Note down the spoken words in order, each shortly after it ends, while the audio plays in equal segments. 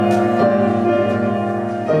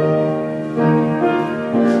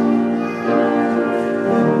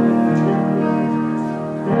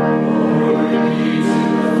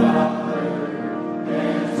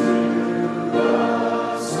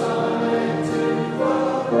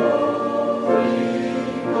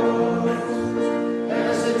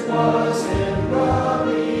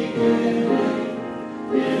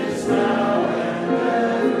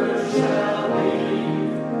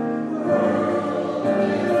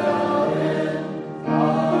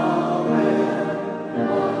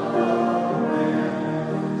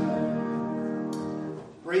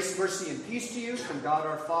from God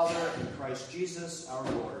our Father and Christ Jesus our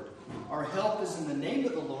Lord. Our help is in the name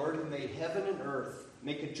of the Lord who made heaven and earth.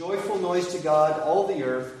 Make a joyful noise to God, all the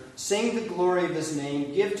earth. Sing the glory of his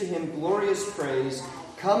name. Give to him glorious praise.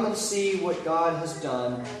 Come and see what God has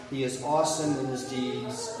done. He is awesome in his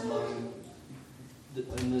deeds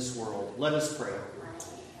in this world. Let us pray.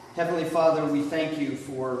 Heavenly Father, we thank you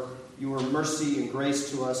for your mercy and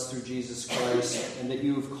grace to us through Jesus Christ, and that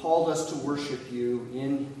you have called us to worship you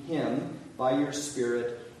in him by your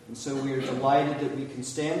Spirit. And so we are delighted that we can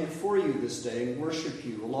stand before you this day and worship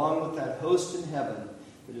you, along with that host in heaven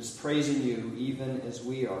that is praising you even as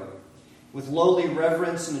we are. With lowly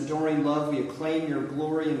reverence and adoring love, we acclaim your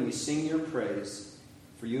glory and we sing your praise.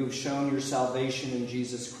 For you have shown your salvation in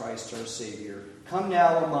Jesus Christ our Savior. Come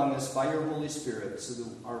now among us by your Holy Spirit, so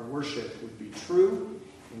that our worship would be true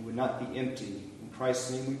and would not be empty. In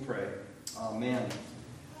Christ's name we pray. Amen.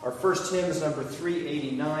 Our first hymn is number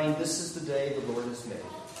 389. This is the day the Lord has made.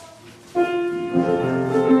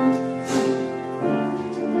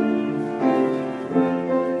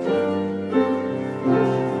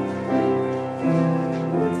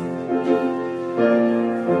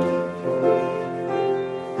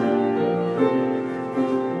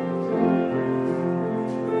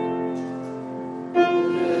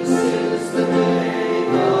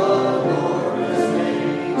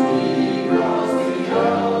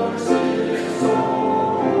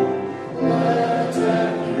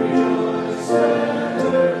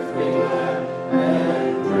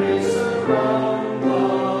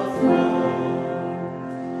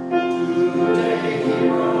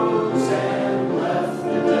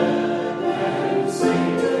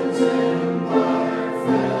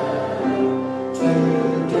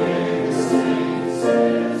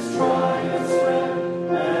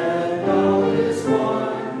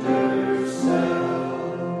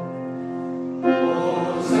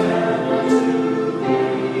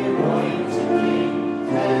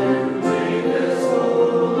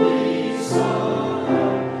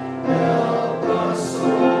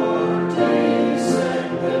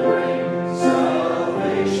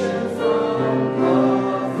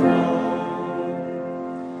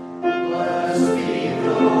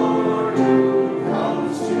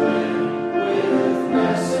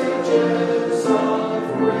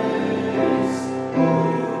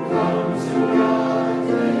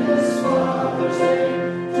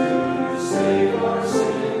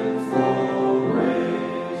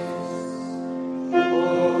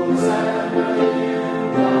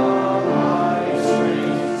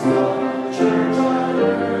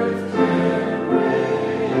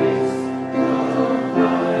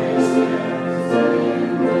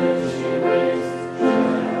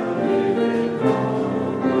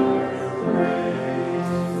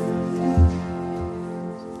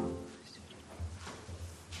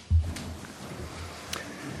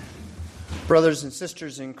 Brothers and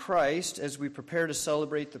sisters in Christ, as we prepare to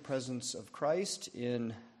celebrate the presence of Christ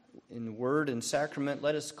in word and sacrament,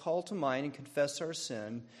 let us call to mind and confess our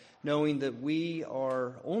sin, knowing that we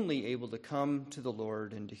are only able to come to the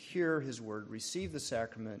Lord and to hear his word, receive the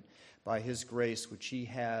sacrament by his grace, which he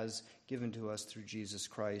has given to us through Jesus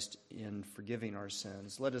Christ in forgiving our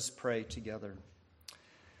sins. Let us pray together.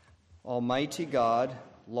 Almighty God,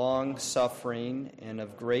 long-suffering and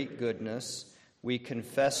of great goodness, we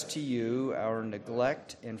confess to you our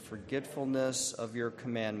neglect and forgetfulness of your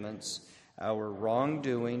commandments, our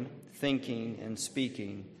wrongdoing, thinking, and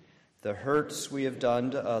speaking, the hurts we have done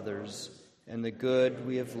to others, and the good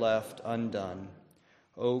we have left undone.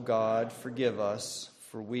 O God, forgive us,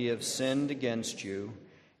 for we have sinned against you,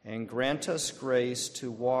 and grant us grace to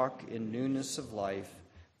walk in newness of life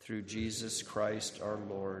through Jesus Christ our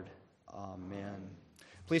Lord. Amen.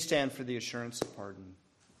 Please stand for the assurance of pardon.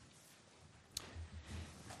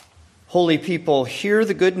 Holy people, hear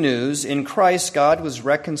the good news. In Christ, God was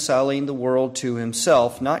reconciling the world to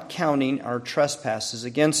himself, not counting our trespasses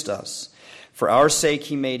against us. For our sake,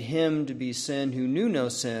 he made him to be sin who knew no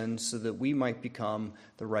sin, so that we might become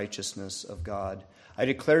the righteousness of God. I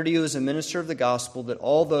declare to you as a minister of the gospel that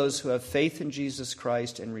all those who have faith in Jesus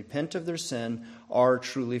Christ and repent of their sin are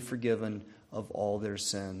truly forgiven of all their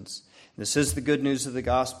sins. This is the good news of the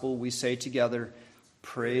gospel. We say together,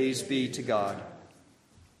 praise be to God.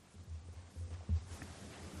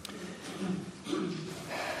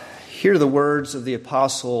 Hear the words of the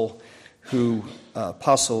apostle who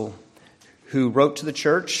wrote to the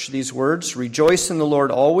church these words: "Rejoice in the Lord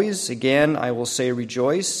always. Again, I will say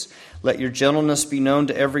rejoice. Let your gentleness be known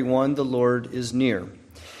to everyone. The Lord is near.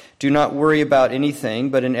 Do not worry about anything,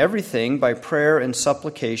 but in everything, by prayer and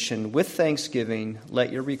supplication, with thanksgiving,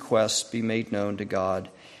 let your requests be made known to God.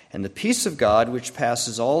 And the peace of God, which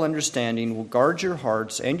passes all understanding, will guard your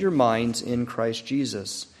hearts and your minds in Christ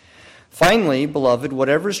Jesus. Finally, beloved,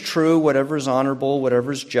 whatever is true, whatever is honorable,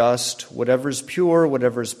 whatever is just, whatever is pure,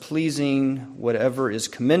 whatever is pleasing, whatever is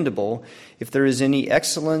commendable, if there is any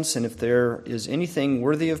excellence and if there is anything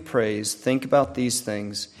worthy of praise, think about these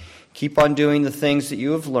things. Keep on doing the things that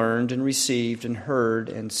you have learned and received and heard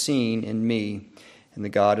and seen in me, and the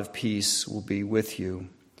God of peace will be with you.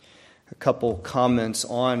 A couple comments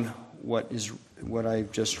on what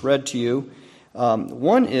I've just read to you.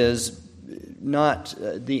 One is not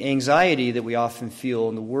the anxiety that we often feel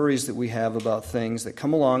and the worries that we have about things that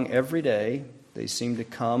come along every day. They seem to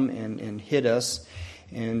come and hit us,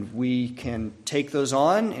 and we can take those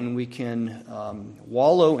on and we can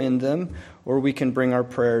wallow in them, or we can bring our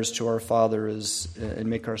prayers to our Father and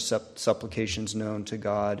make our supplications known to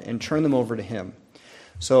God and turn them over to Him.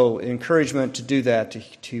 So encouragement to do that,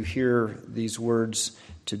 to hear these words,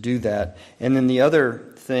 to do that. And then the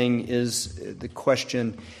other thing is the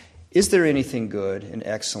question, is there anything good and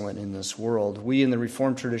excellent in this world? We in the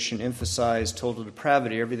Reformed tradition emphasize total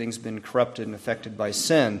depravity. Everything's been corrupted and affected by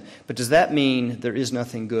sin. But does that mean there is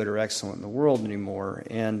nothing good or excellent in the world anymore?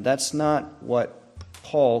 And that's not what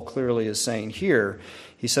Paul clearly is saying here.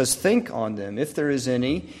 He says, think on them. If there is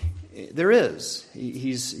any, there is.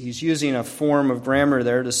 He's using a form of grammar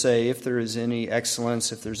there to say if there is any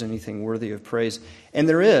excellence, if there's anything worthy of praise. And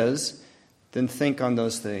there is, then think on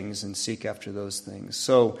those things and seek after those things.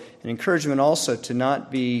 So an encouragement also to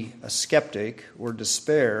not be a skeptic or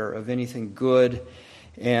despair of anything good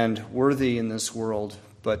and worthy in this world,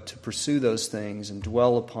 but to pursue those things and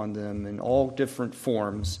dwell upon them in all different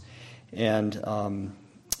forms and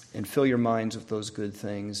fill your minds with those good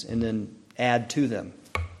things and then add to them.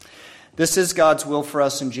 This is God's will for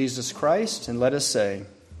us in Jesus Christ, and let us say,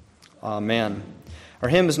 Amen. Our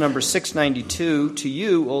hymn is number 692, To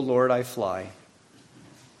You, O Lord, I Fly.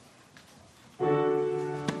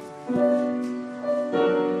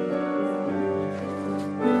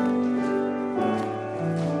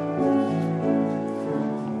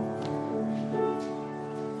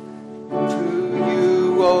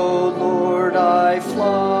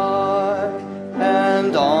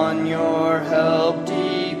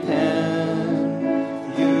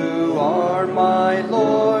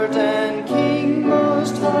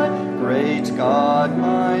 God,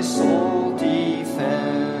 my soul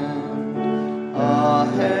defend, a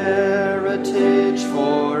heritage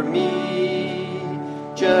for me,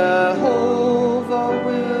 Jehovah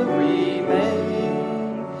will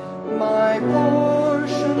remain, my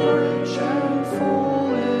portion rich and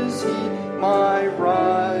full is He, my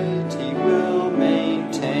right He will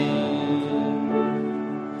maintain.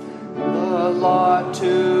 The lot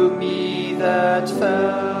to me that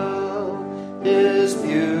fell is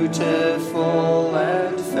beautiful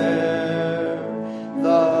and fair,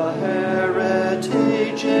 the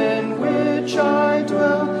heritage in which I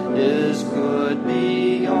dwell is good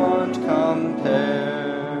beyond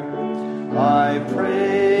compare. I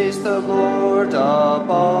praise the Lord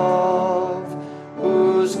above,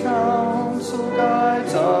 whose counsel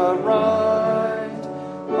guides aright.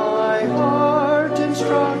 My heart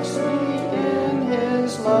instructs me in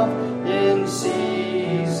His love in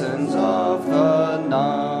seasons of the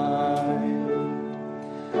night.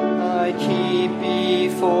 I keep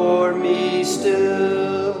before me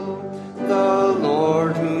still the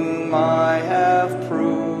Lord whom I have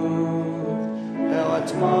proved.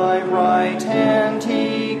 At my right hand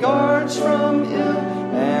He guards from ill,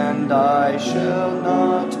 and I shall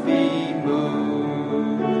not be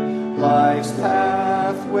moved. Life's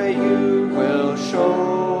pathway You will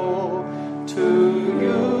show, to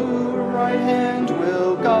Your right hand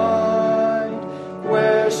will guide,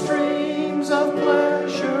 where streams of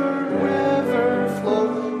pleasure ever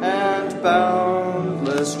flow, and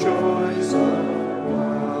boundless joys abide.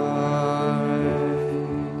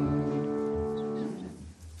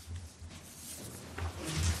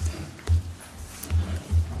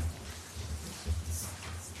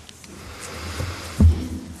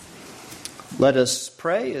 Let us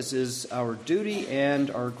pray, as is our duty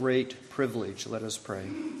and our great privilege. Let us pray.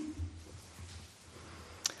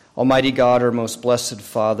 Almighty God, our most blessed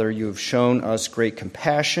Father, You have shown us great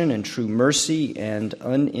compassion and true mercy and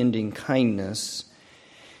unending kindness.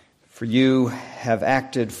 For You have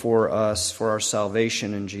acted for us for our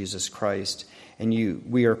salvation in Jesus Christ. And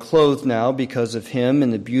we are clothed now because of Him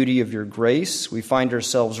in the beauty of Your grace. We find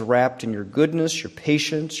ourselves wrapped in Your goodness, Your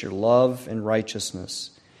patience, Your love, and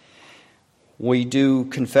righteousness. We do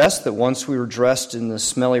confess that once we were dressed in the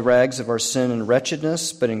smelly rags of our sin and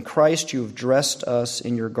wretchedness, but in Christ You have dressed us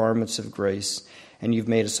in Your garments of grace, and You've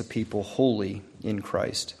made us a people holy in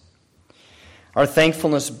Christ. Our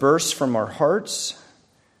thankfulness bursts from our hearts,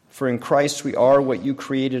 for in Christ we are what you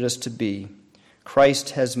created us to be.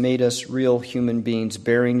 Christ has made us real human beings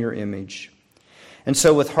bearing your image. And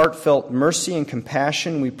so with heartfelt mercy and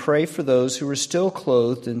compassion, we pray for those who are still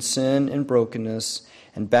clothed in sin and brokenness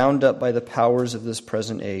and bound up by the powers of this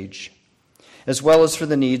present age, as well as for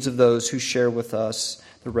the needs of those who share with us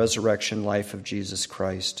the resurrection life of Jesus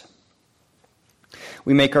Christ.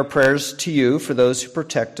 We make our prayers to you for those who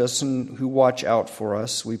protect us and who watch out for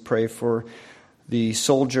us. We pray for the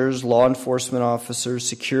soldiers, law enforcement officers,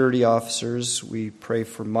 security officers. We pray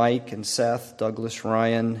for Mike and Seth, Douglas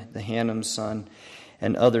Ryan, the Hannum son,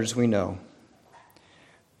 and others we know.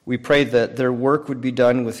 We pray that their work would be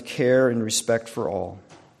done with care and respect for all.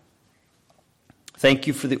 Thank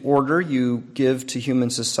you for the order you give to human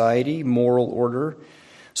society, moral order,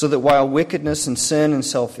 so that while wickedness and sin and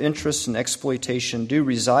self-interest and exploitation do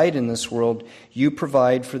reside in this world, you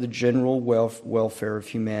provide for the general welfare of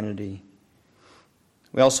humanity.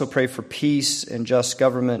 We also pray for peace and just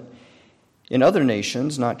government in other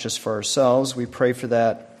nations, not just for ourselves. We pray for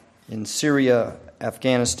that in Syria,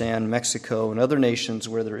 Afghanistan, Mexico, and other nations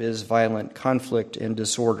where there is violent conflict and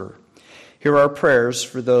disorder. Hear our prayers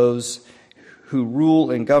for those who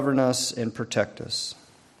rule and govern us and protect us.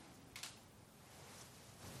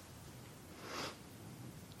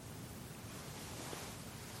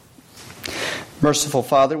 Merciful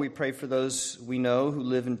Father, we pray for those we know who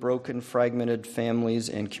live in broken, fragmented families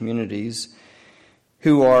and communities,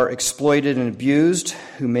 who are exploited and abused,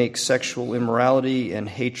 who make sexual immorality and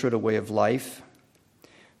hatred a way of life.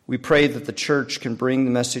 We pray that the church can bring the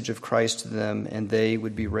message of Christ to them and they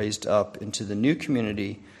would be raised up into the new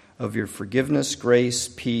community of your forgiveness, grace,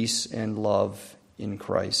 peace, and love in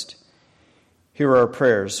Christ. Hear our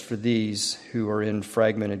prayers for these who are in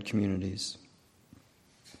fragmented communities.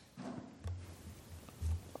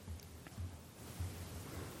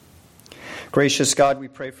 Gracious God, we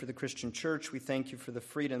pray for the Christian church. We thank you for the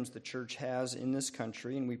freedoms the church has in this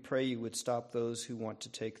country, and we pray you would stop those who want to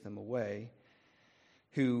take them away,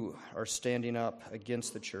 who are standing up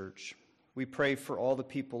against the church. We pray for all the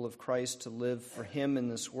people of Christ to live for him in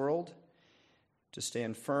this world, to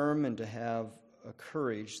stand firm and to have a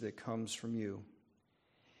courage that comes from you.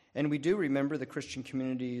 And we do remember the Christian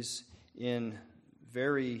communities in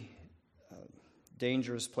very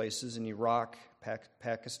dangerous places in Iraq,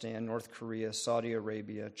 Pakistan, North Korea, Saudi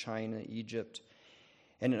Arabia, China, Egypt,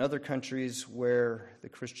 and in other countries where the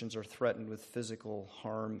Christians are threatened with physical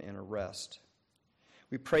harm and arrest.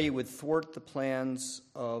 We pray you would thwart the plans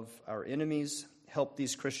of our enemies, help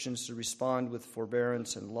these Christians to respond with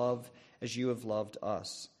forbearance and love as you have loved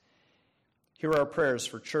us. Hear our prayers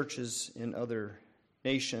for churches in other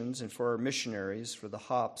nations and for our missionaries, for the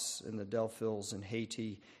Hops and the Delphils in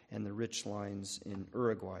Haiti and the Rich Lines in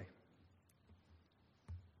Uruguay.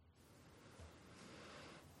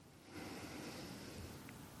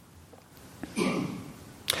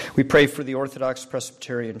 We pray for the Orthodox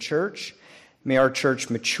Presbyterian Church. May our church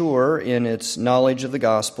mature in its knowledge of the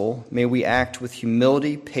gospel. May we act with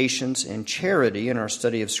humility, patience, and charity in our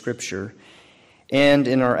study of Scripture. And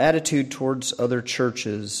in our attitude towards other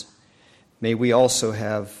churches, may we also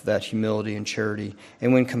have that humility and charity.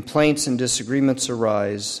 And when complaints and disagreements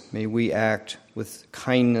arise, may we act with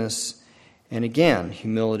kindness and, again,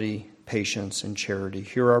 humility, patience, and charity.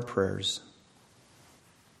 Hear our prayers.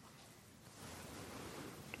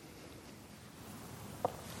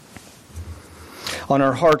 On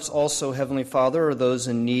our hearts also, Heavenly Father, are those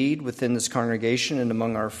in need within this congregation and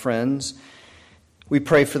among our friends. We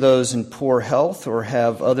pray for those in poor health or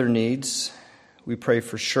have other needs. We pray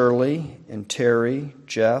for Shirley and Terry,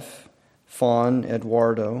 Jeff, Fawn,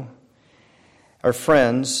 Eduardo. Our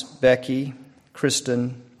friends, Becky,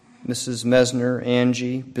 Kristen, Mrs. Mesner,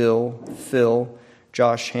 Angie, Bill, Phil,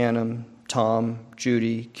 Josh Hannum, Tom,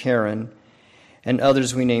 Judy, Karen, and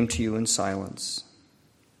others we name to you in silence.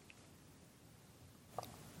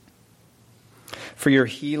 For your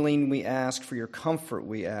healing we ask, for your comfort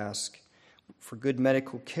we ask, for good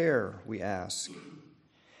medical care we ask.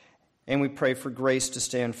 And we pray for grace to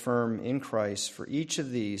stand firm in Christ, for each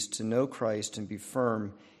of these to know Christ and be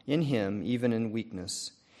firm in him, even in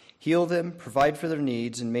weakness. Heal them, provide for their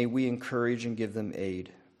needs, and may we encourage and give them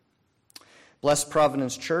aid. Bless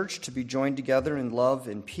Providence Church to be joined together in love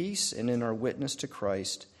and peace and in our witness to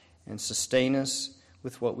Christ, and sustain us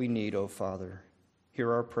with what we need, O Father.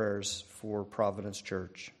 Hear our prayers for Providence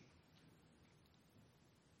Church.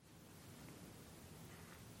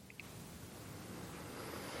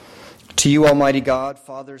 To you, Almighty God,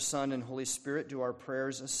 Father, Son, and Holy Spirit, do our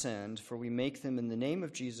prayers ascend, for we make them in the name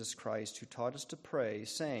of Jesus Christ, who taught us to pray,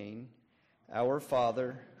 saying, Our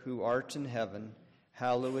Father, who art in heaven,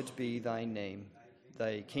 hallowed be thy name.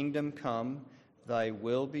 Thy kingdom come, thy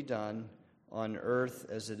will be done, on earth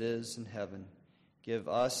as it is in heaven. Give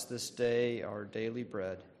us this day our daily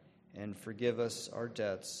bread, and forgive us our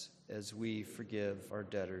debts as we forgive our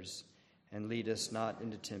debtors. And lead us not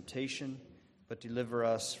into temptation, but deliver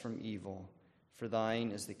us from evil. For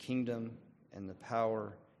thine is the kingdom, and the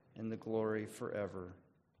power, and the glory forever.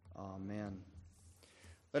 Amen.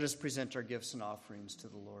 Let us present our gifts and offerings to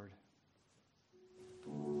the Lord.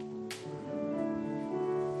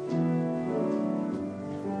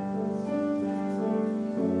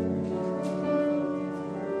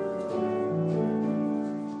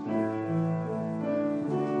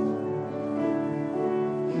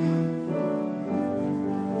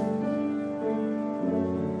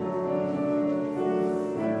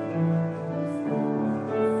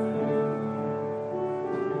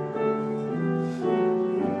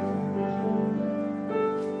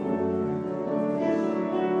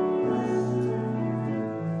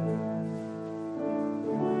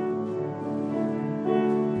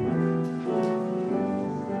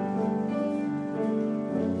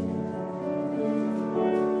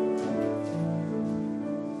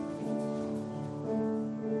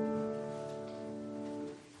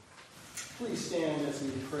 Please stand as we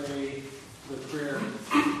pray the prayer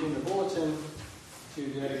in the bulletin to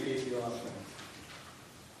dedicate the offering.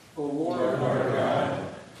 O Lord our God,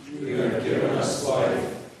 you have given us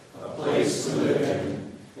life, a place to live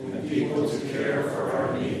in, and people to care for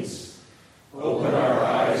our needs. Open our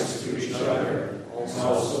eyes to each other, and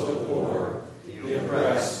also the poor, the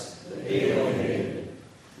oppressed, the alienated.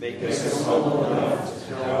 Make us humble enough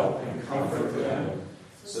to help and comfort them,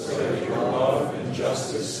 so that your love and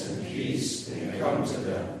justice and peace may come to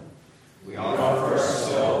them. We offer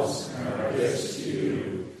ourselves and our gifts to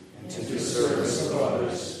you and to the service of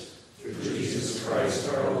others, through Jesus Christ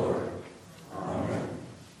our Lord. Amen.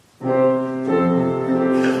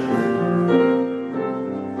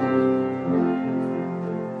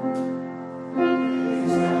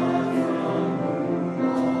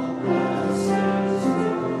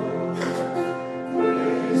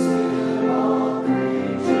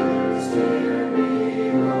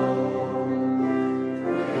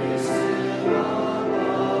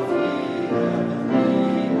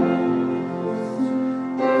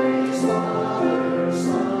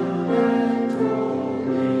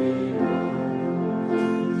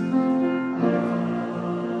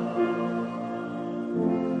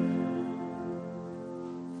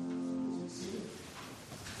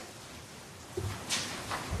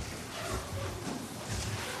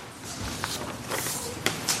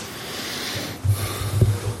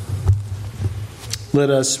 Let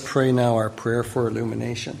us pray now our prayer for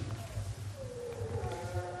illumination.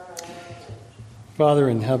 Father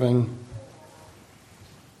in heaven,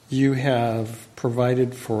 you have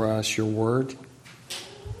provided for us your word.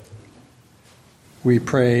 We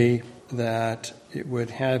pray that it would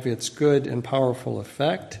have its good and powerful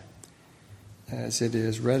effect as it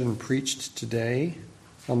is read and preached today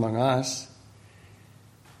among us,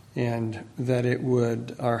 and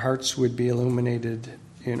that our hearts would be illuminated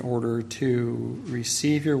in order to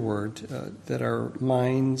receive your word, that our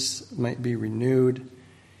minds might be renewed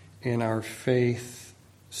and our faith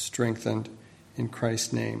strengthened in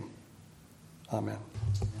Christ's name. Amen.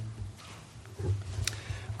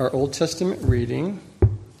 Our Old Testament reading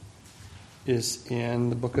is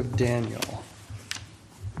in the book of Daniel.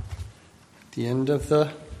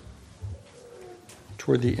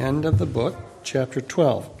 Toward the end of the book, chapter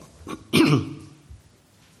 12.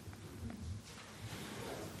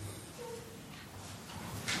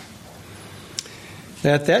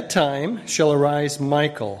 At that time shall arise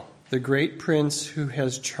Michael, the great prince who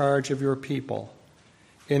has charge of your people,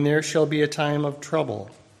 and there shall be a time of trouble,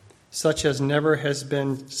 such as never has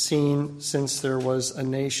been seen since there was a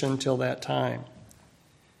nation till that time.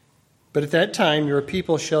 But at that time your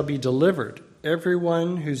people shall be delivered,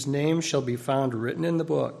 everyone whose name shall be found written in the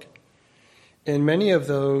book. And many of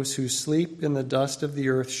those who sleep in the dust of the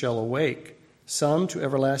earth shall awake, some to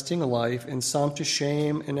everlasting life, and some to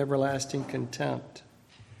shame and everlasting contempt.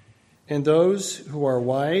 And those who are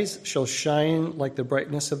wise shall shine like the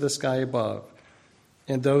brightness of the sky above,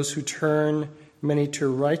 and those who turn many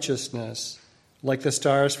to righteousness like the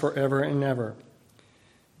stars forever and ever.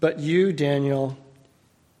 But you, Daniel,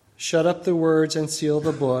 shut up the words and seal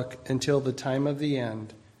the book until the time of the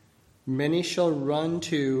end. Many shall run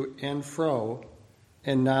to and fro,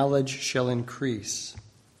 and knowledge shall increase.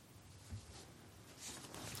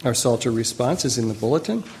 Our Psalter response is in the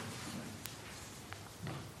bulletin.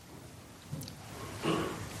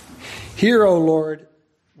 Hear, O Lord,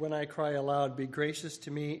 When I cry aloud, be gracious to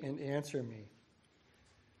me and answer me.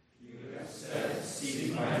 You have said,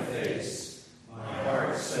 seek my face. My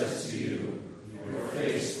heart says to you, your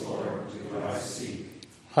face, Lord, do I seek.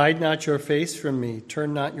 Hide not your face from me.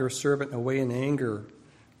 Turn not your servant away in anger,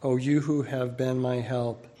 O you who have been my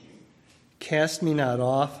help. Cast me not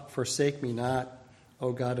off, forsake me not,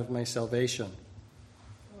 O God of my salvation.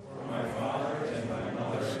 For my father and my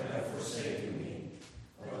mother have forsaken me,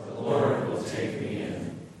 but the Lord will take me in.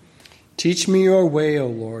 Teach me your way, O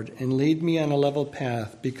Lord, and lead me on a level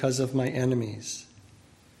path because of my enemies.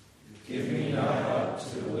 Give me not up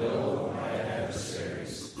to the will of my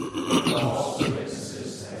adversaries. False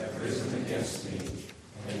witnesses have risen against me,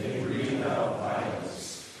 and they breathe out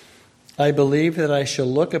violence. I believe that I shall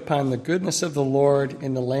look upon the goodness of the Lord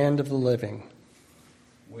in the land of the living.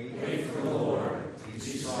 Wait for the Lord. Be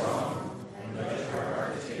strong, and let your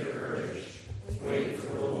heart take courage. Wait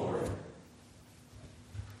for the Lord.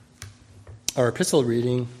 Our epistle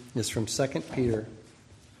reading is from 2 Peter.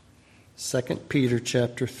 2 Peter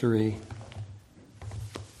chapter 3,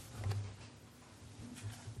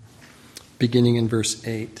 beginning in verse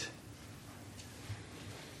 8.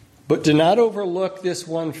 But do not overlook this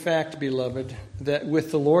one fact, beloved, that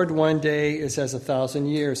with the Lord 1 day is as 1,000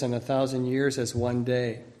 years, and 1,000 years as 1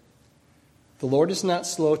 day. The Lord is not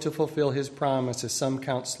slow to fulfill his promise, as some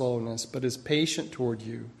count slowness, but is patient toward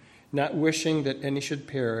you, not wishing that any should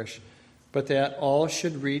perish, but that all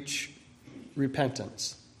should reach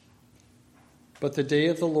repentance. But the day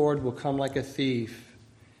of the Lord will come like a thief,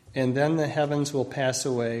 and then the heavens will pass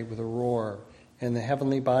away with a roar, and the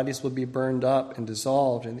heavenly bodies will be burned up and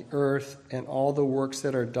dissolved, and the earth and all the works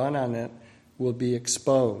that are done on it will be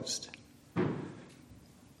exposed.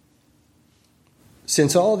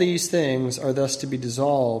 Since all these things are thus to be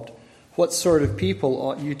dissolved, what sort of people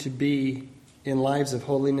ought you to be in lives of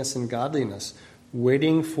holiness and godliness,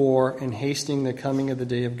 waiting for and hastening the coming of the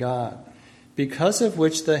day of God, because of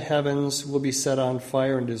which the heavens will be set on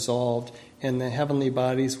fire and dissolved, and the heavenly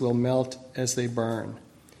bodies will melt as they burn.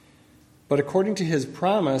 But according to his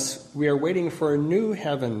promise, we are waiting for a new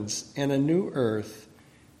heavens and a new earth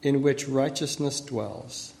in which righteousness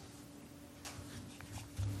dwells.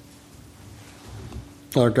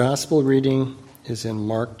 Our gospel reading is in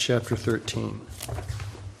Mark chapter 13.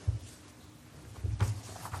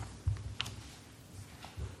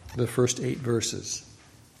 The first 8 verses.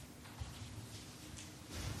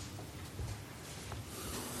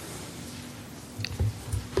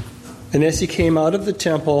 And as he came out of the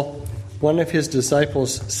temple, one of his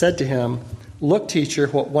disciples said to him, "Look, teacher,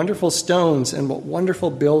 what wonderful stones and what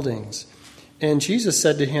wonderful buildings." And Jesus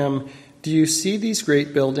said to him, "Do you see these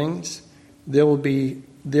great buildings? There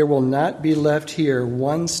will not be left here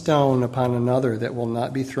one stone upon another that will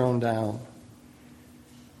not be thrown down."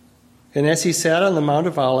 And as he sat on the Mount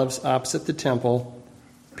of Olives opposite the temple,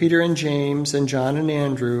 Peter and James and John and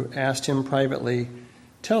Andrew asked him privately,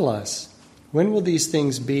 "Tell us, when will these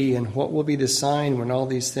things be, and what will be the sign when all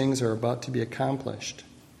these things are about to be accomplished?"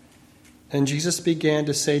 And Jesus began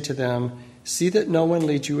to say to them, "See that no one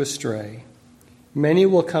leads you astray. Many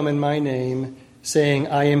will come in my name, saying,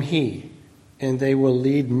 'I am he,' and they will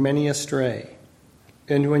lead many astray.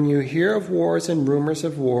 And when you hear of wars and rumors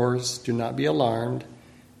of wars, do not be alarmed.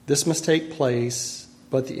 This must take place,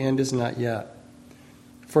 but the end is not yet.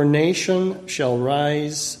 For nation shall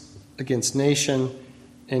rise against nation,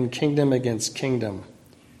 and kingdom against kingdom.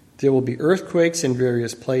 There will be earthquakes in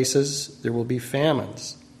various places. There will be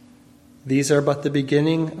famines. These are but the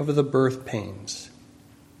beginning of the birth pains.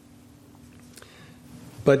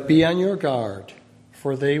 But be on your guard,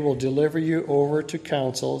 for they will deliver you over to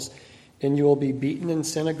councils, and you will be beaten in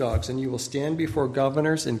synagogues, and you will stand before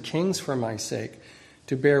governors and kings for my sake,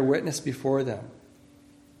 to bear witness before them.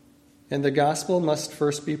 And the gospel must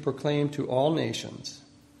first be proclaimed to all nations.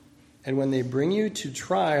 And when they bring you to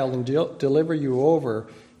trial and deliver you over,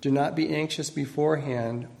 do not be anxious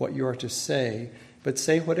beforehand what you are to say, but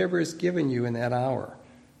say whatever is given you in that hour.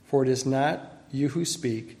 For it is not you who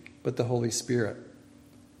speak, but the Holy Spirit.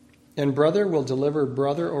 And brother will deliver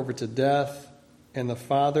brother over to death, and the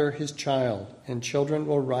father his child, and children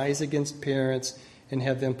will rise against parents and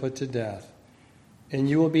have them put to death. And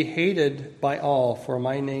you will be hated by all for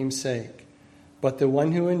my name's sake, but the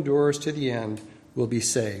one who endures to the end will be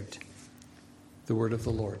saved." The word of the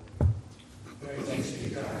Lord. Thanks be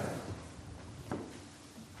to God.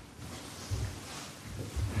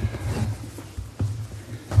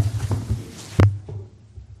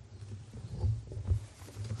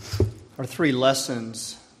 Our 3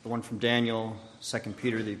 lessons, the one from Daniel, 2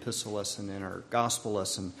 Peter, the epistle lesson, and our gospel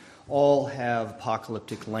lesson, all have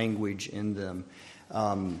apocalyptic language in them.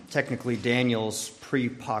 Technically, Daniel's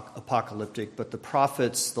pre-apocalyptic, but the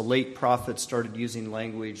prophets, the late prophets, started using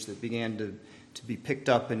language that began to be picked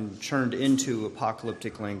up and turned into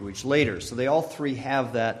apocalyptic language later. So they all three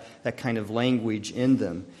have that kind of language in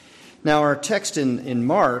them. Now, our text in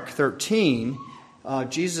Mark 13,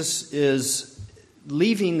 Jesus is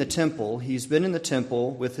leaving the temple. He's been in the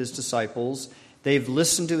temple with his disciples. They've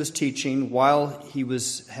listened to his teaching while he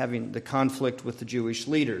was having the conflict with the Jewish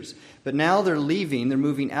leaders. But now they're leaving, they're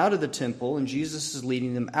moving out of the temple, and Jesus is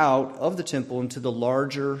leading them out of the temple into the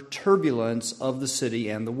larger turbulence of the city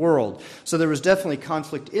and the world. So there was definitely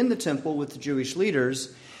conflict in the temple with the Jewish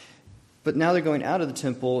leaders, but now they're going out of the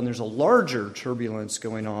temple, and there's a larger turbulence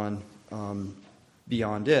going on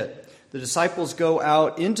beyond it. The disciples go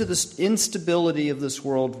out into the instability of this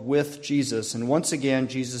world with Jesus. And once again,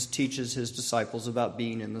 Jesus teaches his disciples about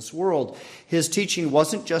being in this world. His teaching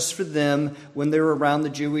wasn't just for them when they were around the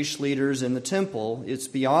Jewish leaders in the temple. It's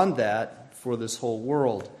beyond that for this whole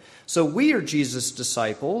world. So we are Jesus'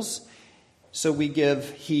 disciples, so we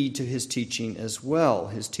give heed to his teaching as well.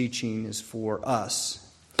 His teaching is for us.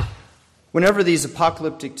 Whenever these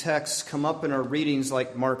apocalyptic texts come up in our readings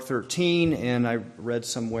like Mark 13, and I read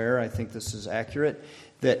somewhere, I think this is accurate,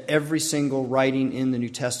 that every single writing in the New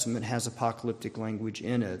Testament has apocalyptic language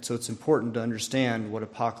in it. So it's important to understand what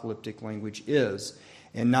apocalyptic language is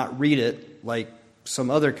and not read it like some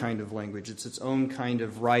other kind of language. It's its own kind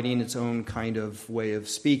of writing, its own kind of way of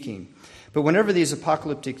speaking. But whenever these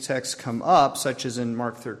apocalyptic texts come up, such as in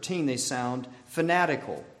Mark 13, they sound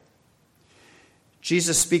fanatical.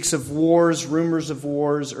 Jesus speaks of wars, rumors of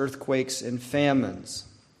wars, earthquakes, and famines.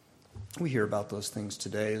 We hear about those things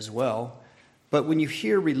today as well. But when you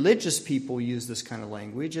hear religious people use this kind of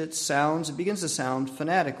language, it begins to sound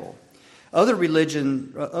fanatical. Other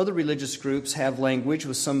religious groups have language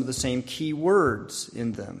with some of the same key words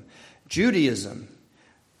in them. Judaism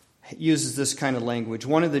uses this kind of language.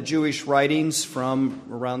 One of the Jewish writings from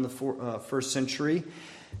around the first century,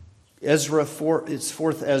 it's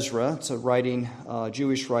 4th Ezra, it's a writing,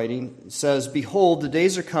 Jewish writing, it says, "Behold, the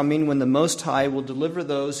days are coming when the Most High will deliver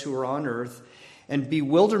those who are on earth, and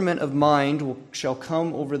bewilderment of mind shall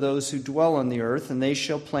come over those who dwell on the earth, and they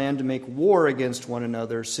shall plan to make war against one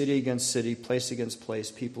another, city against city, place against place,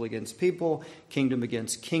 people against people, kingdom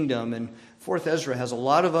against kingdom." And 4th Ezra has a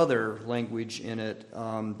lot of other language in it,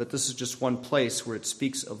 but this is just one place where it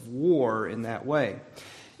speaks of war in that way.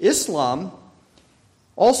 Islam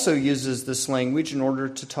also uses this language in order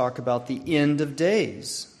to talk about the end of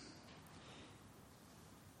days.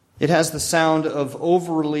 It has the sound of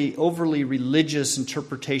overly religious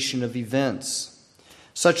interpretation of events.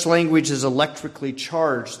 Such language is electrically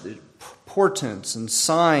charged, portents and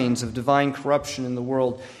signs of divine corruption in the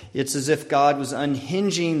world. It's as if God was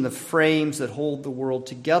unhinging the frames that hold the world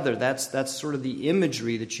together. That's sort of the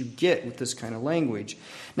imagery that you get with this kind of language.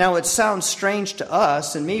 Now, it sounds strange to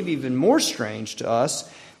us, and maybe even more strange to us,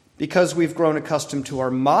 because we've grown accustomed to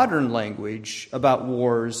our modern language about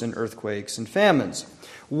wars and earthquakes and famines.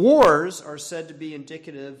 Wars are said to be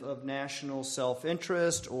indicative of national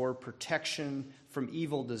self-interest or protection from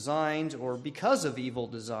evil designs, or because of evil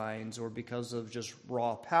designs, or because of just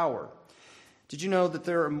raw power. Did you know that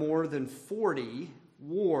there are more than 40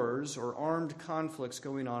 wars or armed conflicts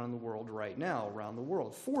going on in the world right now, around the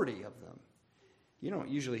world? 40 of them. You don't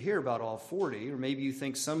usually hear about all 40, or maybe you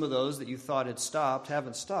think some of those that you thought had stopped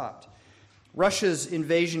haven't stopped. Russia's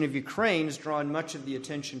invasion of Ukraine has drawn much of the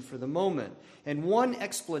attention for the moment. And one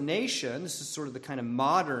explanation, this is sort of the kind of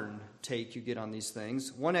modern take you get on these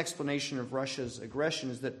things, one explanation of Russia's aggression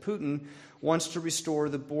is that Putin wants to restore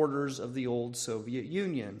the borders of the old Soviet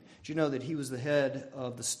Union. Do you know that he was the head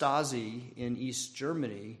of the Stasi in East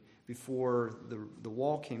Germany before the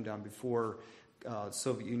wall came down, before the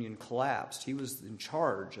Soviet Union collapsed? He was in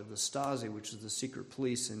charge of the Stasi, which is the secret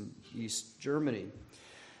police in East Germany.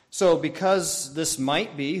 So because this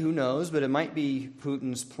might be, who knows, but it might be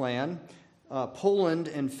Putin's plan, Poland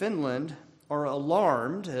and Finland are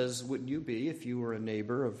alarmed, as would you be if you were a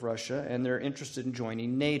neighbor of Russia, and they're interested in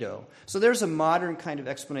joining NATO. So there's a modern kind of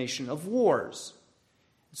explanation of wars.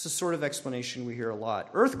 It's a sort of explanation we hear a lot.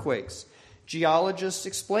 Earthquakes. Geologists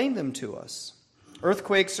explain them to us.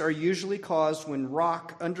 Earthquakes are usually caused when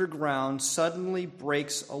rock underground suddenly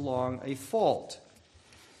breaks along a fault.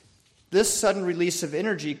 This sudden release of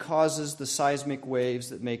energy causes the seismic waves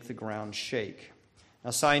that make the ground shake.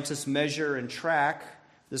 Now, scientists measure and track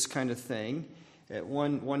this kind of thing. At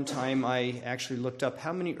one time, I actually looked up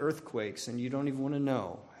how many earthquakes, and you don't even want to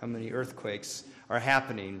know how many earthquakes are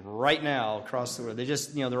happening right now across the world. They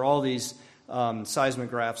just, there are all these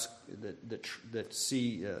seismographs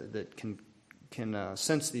that can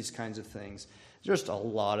sense these kinds of things. There's just a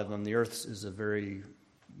lot of them. The Earth is a very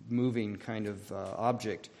moving kind of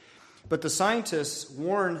object. But the scientists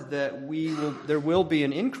warn that there will be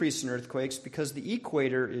an increase in earthquakes because the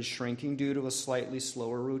equator is shrinking due to a slightly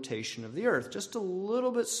slower rotation of the Earth. Just a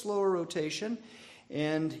little bit slower rotation,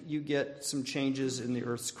 and you get some changes in the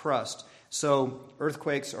Earth's crust. So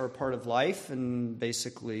earthquakes are part of life, and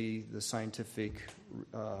basically the scientific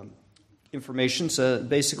information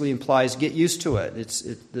basically implies get used to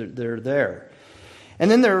it. They're there. And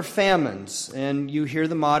then there are famines, and you hear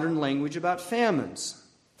the modern language about famines.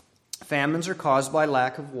 Famines are caused by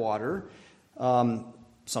lack of water,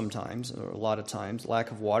 sometimes, or a lot of times.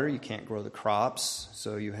 Lack of water, you can't grow the crops,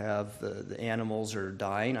 so you have the animals are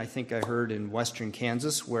dying. I think I heard in western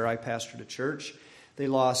Kansas, where I pastored a church, they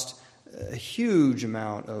lost a huge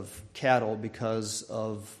amount of cattle because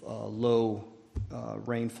of low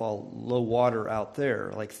rainfall, low water out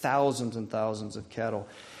there, like thousands and thousands of cattle.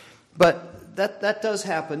 But that does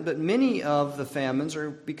happen, but many of the famines are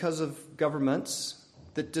because of governments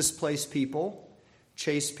that displace people,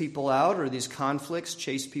 chase people out, or these conflicts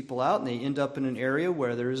chase people out, and they end up in an area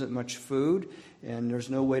where there isn't much food, and there's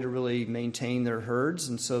no way to really maintain their herds,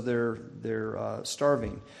 and so they're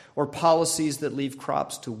starving. Or policies that leave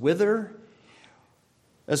crops to wither,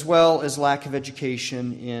 as well as lack of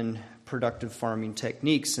education in productive farming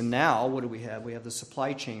techniques. And now, what do we have? We have the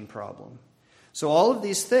supply chain problem. So all of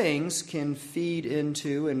these things can feed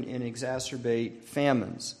into and exacerbate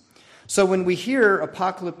famines. So when we hear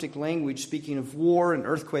apocalyptic language speaking of war and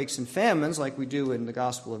earthquakes and famines, like we do in the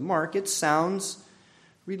Gospel of Mark, it sounds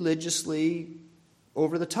religiously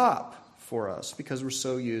over the top for us because we're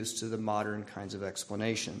so used to the modern kinds of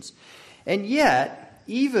explanations. And yet,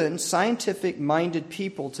 even scientific-minded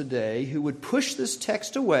people today who would push this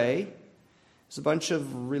text away as a bunch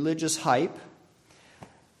of religious hype,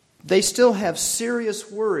 they still have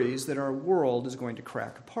serious worries that our world is going to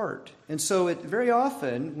crack apart. And so very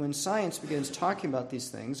often, when science begins talking about these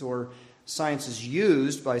things, or science is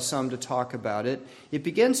used by some to talk about it, it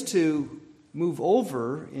begins to move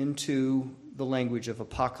over into the language of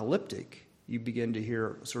apocalyptic. You begin to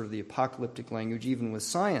hear sort of the apocalyptic language even with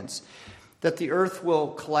science. That the earth will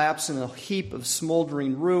collapse in a heap of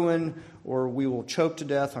smoldering ruin, or we will choke to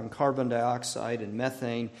death on carbon dioxide and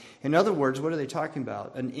methane. In other words, what are they talking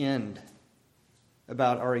about? An end.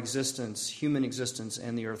 About our existence, human existence,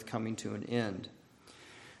 and the earth coming to an end.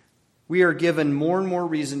 We are given more and more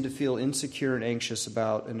reason to feel insecure and anxious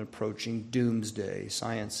about an approaching doomsday.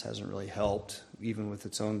 Science hasn't really helped, even with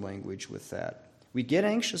its own language, with that. We get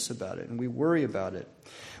anxious about it, and we worry about it.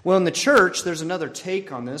 Well, in the church, there's another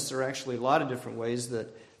take on this. There are actually a lot of different ways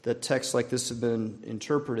that texts like this have been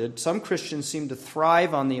interpreted. Some Christians seem to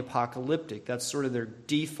thrive on the apocalyptic. That's sort of their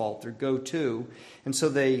default, their go-to. And so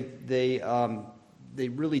they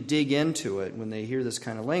really dig into it when they hear this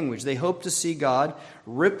kind of language. They hope to see God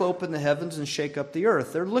rip open the heavens and shake up the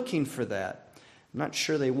earth. They're looking for that. I'm not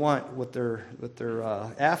sure they want what they're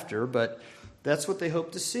after, but that's what they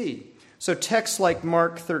hope to see. So texts like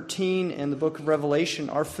Mark 13 and the book of Revelation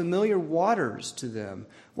are familiar waters to them.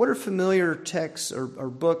 What are familiar texts or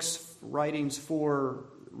books, writings for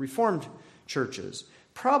Reformed churches?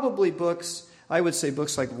 Probably books, I would say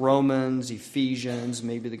books like Romans, Ephesians,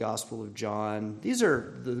 maybe the Gospel of John. These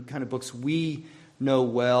are the kind of books we know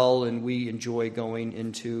well and we enjoy going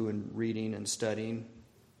into and reading and studying.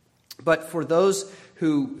 But for those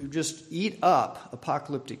who just eat up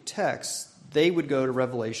apocalyptic texts, they would go to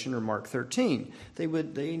Revelation or Mark 13.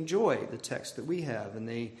 They enjoy the text that we have, and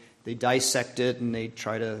they dissect it and they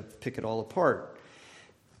try to pick it all apart.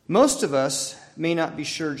 Most of us may not be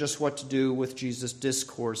sure just what to do with Jesus'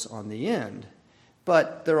 discourse on the end,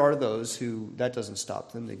 but there are those who that doesn't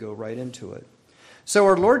stop them. They go right into it. So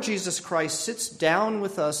our Lord Jesus Christ sits down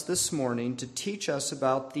with us this morning to teach us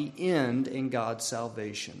about the end in God's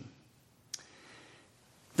salvation.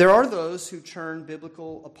 There are those who turn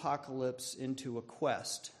biblical apocalypse into a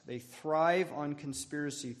quest. They thrive on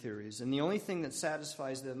conspiracy theories, and the only thing that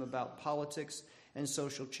satisfies them about politics and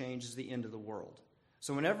social change is the end of the world.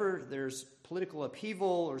 So whenever there's political upheaval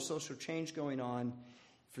or social change going on,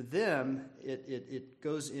 for them, it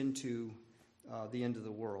goes into the end of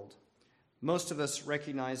the world. Most of us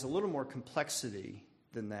recognize a little more complexity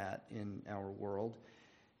than that in our world.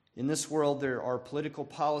 In this world, there are political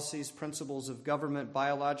policies, principles of government,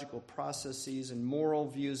 biological processes, and moral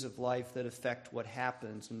views of life that affect what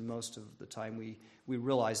happens. And most of the time, we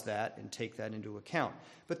realize that and take that into account.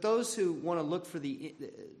 But those who want to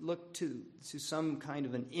look to some kind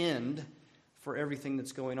of an end for everything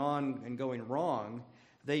that's going on and going wrong,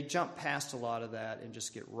 They jump past a lot of that and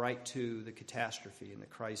just get right to the catastrophe and the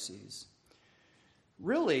crises.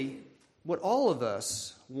 Really, what all of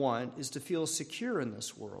us want is to feel secure in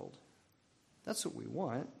this world. That's what we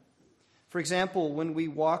want. For example, when we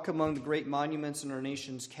walk among the great monuments in our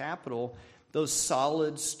nation's capital, those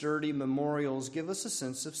solid, sturdy memorials give us a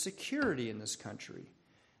sense of security in this country.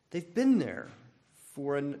 They've been there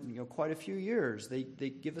for quite a few years. They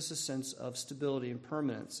give us a sense of stability and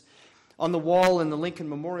permanence. On the wall in the Lincoln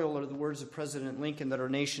Memorial are the words of President Lincoln that our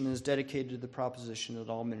nation is dedicated to the proposition that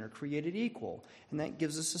all men are created equal. And that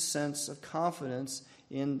gives us a sense of confidence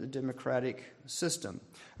in the democratic system.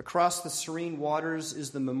 Across the serene waters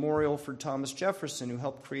is the memorial for Thomas Jefferson, who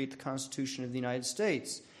helped create the Constitution of the United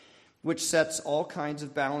States, which sets all kinds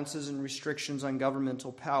of balances and restrictions on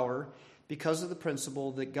governmental power because of the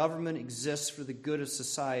principle that government exists for the good of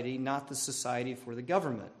society, not the society for the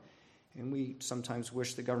government. And we sometimes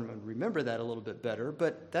wish the government would remember that a little bit better,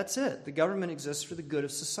 but that's it. The government exists for the good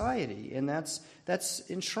of society, and that's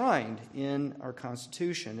enshrined in our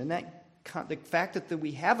Constitution. And the fact that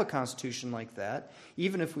we have a Constitution like that,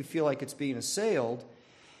 even if we feel like it's being assailed,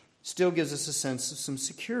 still gives us a sense of some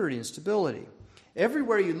security and stability.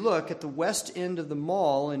 Everywhere you look at the west end of the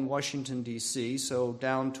mall in Washington, D.C., so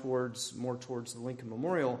down more towards the Lincoln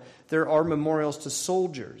Memorial, there are memorials to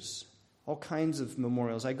soldiers. All kinds of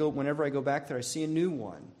memorials. Whenever I go back there, I see a new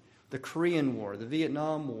one. The Korean War, the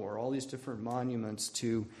Vietnam War, all these different monuments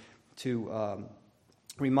to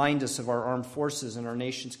remind us of our armed forces and our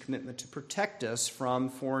nation's commitment to protect us from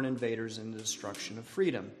foreign invaders and the destruction of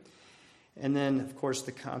freedom. And then, of course,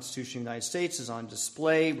 the Constitution of the United States is on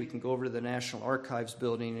display. We can go over to the National Archives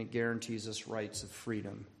building, and it guarantees us rights of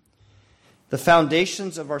freedom. The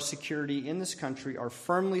foundations of our security in this country are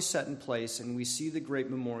firmly set in place, and we see the great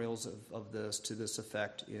memorials of this to this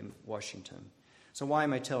effect in Washington. So why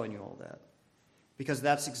am I telling you all that? Because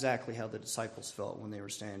that's exactly how the disciples felt when they were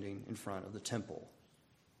standing in front of the temple.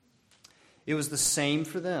 It was the same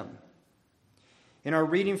for them. In our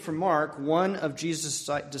reading from Mark, one of Jesus'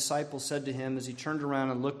 disciples said to him as he turned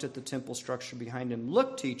around and looked at the temple structure behind him,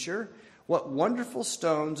 "Look, teacher, what wonderful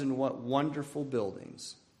stones and what wonderful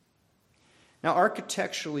buildings." Now,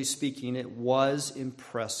 architecturally speaking, it was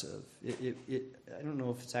impressive. I don't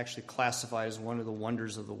know if it's actually classified as one of the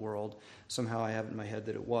wonders of the world. Somehow I have it in my head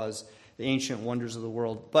that it was the ancient wonders of the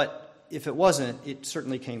world. But if it wasn't, it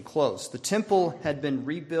certainly came close. The temple had been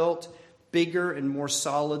rebuilt, bigger and more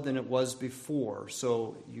solid than it was before.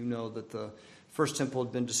 So you know that the first temple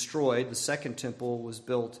had been destroyed. The second temple was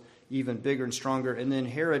built even bigger and stronger. And then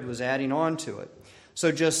Herod was adding on to it.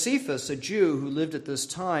 So Josephus, a Jew who lived at this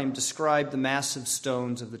time, described the massive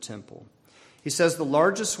stones of the temple. He says the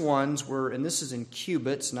largest ones were, and this is in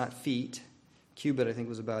cubits, not feet. Cubit, I think,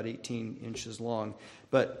 was about 18 inches long.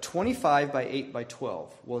 But 25 by 8 by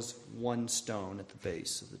 12 was one stone at the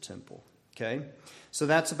base of the temple. Okay? So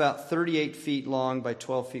that's about 38 feet long by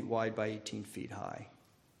 12 feet wide by 18 feet high.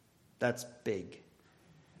 That's big.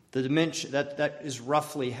 The dimension, that is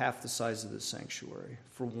roughly half the size of the sanctuary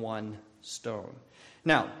for one stone.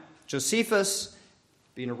 Now, Josephus,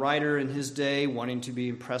 being a writer in his day, wanting to be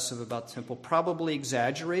impressive about the temple, probably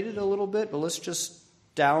exaggerated a little bit, but let's just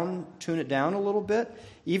tune it down a little bit.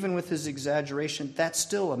 Even with his exaggeration, that's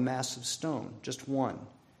still a massive stone, just one.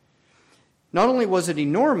 Not only was it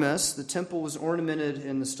enormous, the temple was ornamented,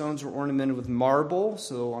 and the stones were ornamented with marble.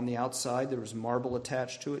 So on the outside, there was marble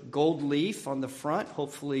attached to it. Gold leaf on the front,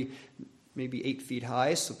 hopefully maybe 8 feet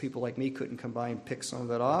high, so people like me couldn't come by and pick some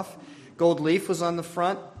of it off. Gold leaf was on the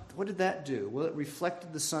front. What did that do? Well, it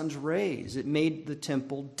reflected the sun's rays. It made the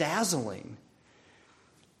temple dazzling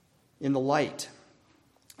in the light.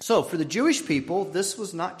 So for the Jewish people, this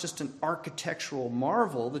was not just an architectural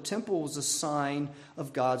marvel. The temple was a sign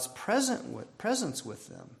of God's presence with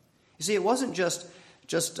them. You see, it wasn't just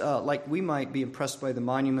like we might be impressed by the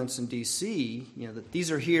monuments in D.C., that these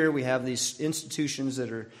are here, we have these institutions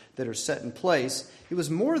that are set in place. It was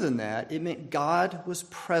more than that. It meant God was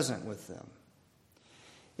present with them.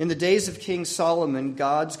 In the days of King Solomon,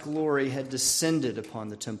 God's glory had descended upon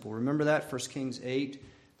the temple. Remember that? 1 Kings 8.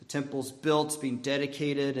 The temple's built, it's being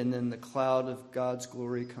dedicated, and then the cloud of God's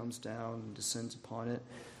glory comes down and descends upon it.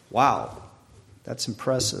 Wow, that's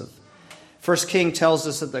impressive. 1 King tells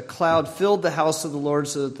us that the cloud filled the house of the Lord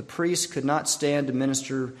so that the priests could not stand to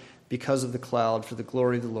minister because of the cloud, for the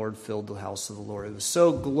glory of the Lord filled the house of the Lord. It was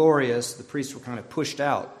so glorious, the priests were kind of pushed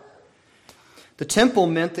out. The temple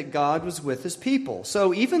meant that God was with his people.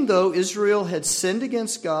 So even though Israel had sinned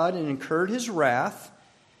against God and incurred his wrath,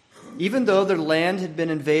 even though their land had been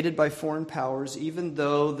invaded by foreign powers, even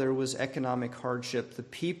though there was economic hardship, the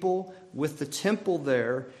people with the temple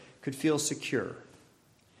there could feel secure.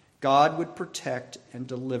 God would protect and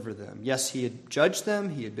deliver them. Yes, he had judged them.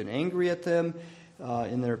 He had been angry at them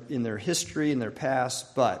in their history, in their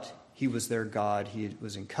past, but he was their God. He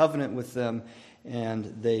was in covenant with them, and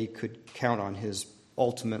they could count on his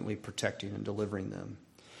ultimately protecting and delivering them.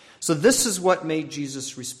 So this is what made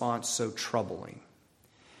Jesus' response so troubling.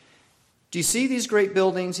 Do you see these great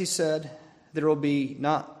buildings, he said? There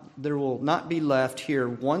will not be left here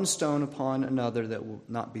one stone upon another that will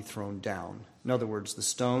not be thrown down. In other words, the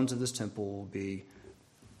stones of this temple will be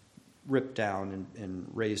ripped down and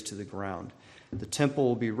razed to the ground. The temple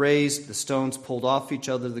will be razed, the stones pulled off each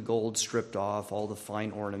other, the gold stripped off, all the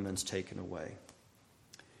fine ornaments taken away.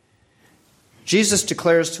 Jesus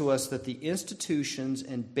declares to us that the institutions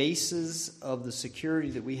and bases of the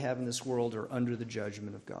security that we have in this world are under the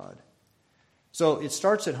judgment of God. So it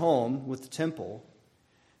starts at home with the temple,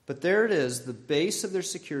 but there it is, the base of their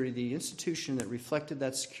security, the institution that reflected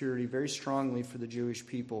that security very strongly for the Jewish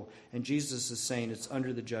people. And Jesus is saying it's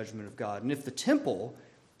under the judgment of God. And if the temple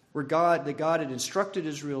that God had instructed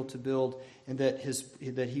Israel to build and that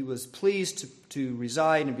he was pleased to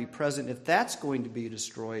reside and be present, if that's going to be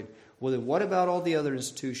destroyed, well, then what about all the other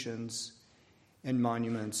institutions and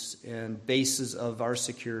monuments and bases of our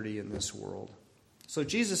security in this world? So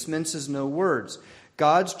Jesus minces no words.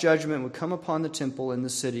 God's judgment would come upon the temple in the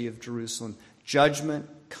city of Jerusalem. Judgment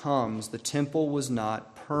comes. The temple was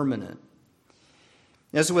not permanent.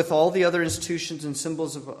 As with all the other institutions and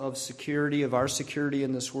symbols of security, of our security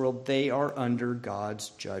in this world, they are under God's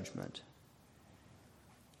judgment.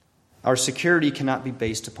 Our security cannot be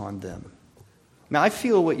based upon them. Now, I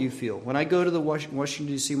feel what you feel. When I go to the Washington,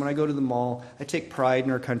 D.C., when I go to the mall, I take pride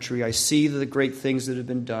in our country. I see the great things that have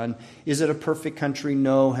been done. Is it a perfect country?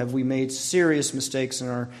 No. Have we made serious mistakes in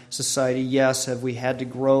our society? Yes. Have we had to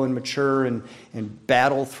grow and mature and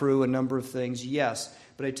battle through a number of things? Yes.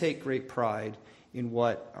 But I take great pride in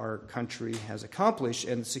what our country has accomplished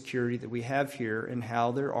and the security that we have here and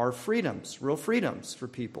how there are freedoms, real freedoms for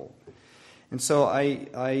people. And so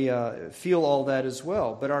I feel all that as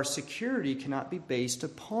well. But our security cannot be based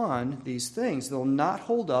upon these things. They'll not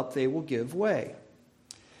hold up. They will give way.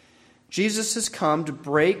 Jesus has come to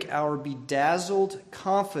break our bedazzled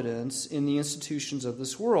confidence in the institutions of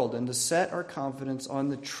this world and to set our confidence on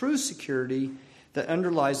the true security that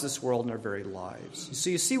underlies this world in our very lives. So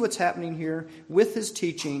you see what's happening here? With his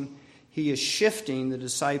teaching, he is shifting the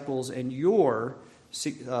disciples and your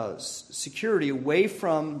security away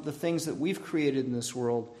from the things that we've created in this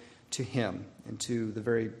world to him and to the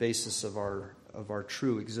very basis of our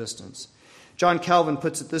true existence. John Calvin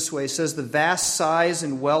puts it this way. He says, the vast size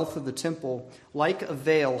and wealth of the temple, like a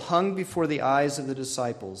veil hung before the eyes of the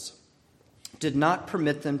disciples, did not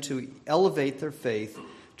permit them to elevate their faith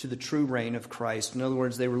to the true reign of Christ. In other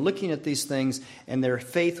words, they were looking at these things and their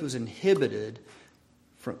faith was inhibited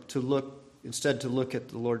to look at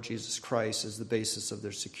the Lord Jesus Christ as the basis of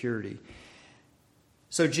their security.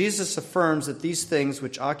 So Jesus affirms that these things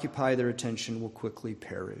which occupy their attention will quickly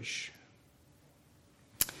perish.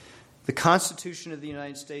 The Constitution of the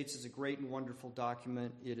United States is a great and wonderful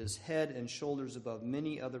document. It is head and shoulders above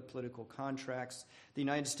many other political contracts. The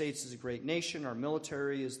United States is a great nation. Our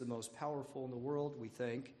military is the most powerful in the world, we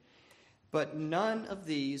think. But none of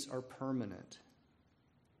these are permanent.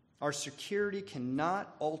 Our security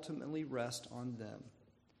cannot ultimately rest on them.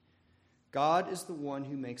 God is the one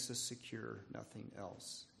who makes us secure, nothing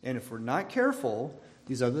else. And if we're not careful,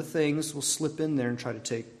 these other things will slip in there and try to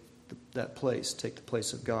take the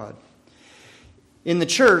place of God. In the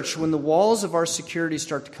church, when the walls of our security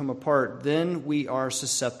start to come apart, then we are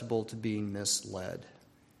susceptible to being misled.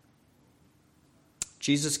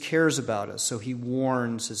 Jesus cares about us, so he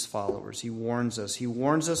warns his followers. He warns us. He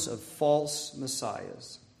warns us of false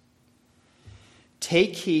messiahs.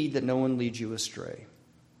 Take heed that no one leads you astray.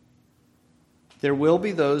 There will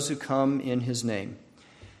be those who come in his name,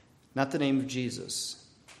 not the name of Jesus.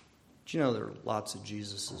 Do you know there are lots of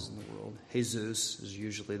Jesuses in the world? Jesus is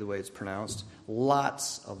usually the way it's pronounced.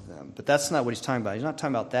 Lots of them. But that's not what he's talking about. He's not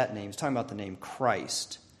talking about that name. He's talking about the name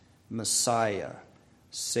Christ, Messiah,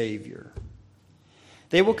 Savior.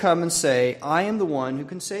 They will come and say, I am the one who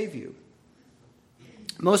can save you.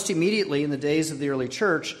 Most immediately in the days of the early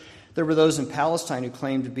church, there were those in Palestine who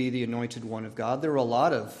claimed to be the anointed one of God. There were a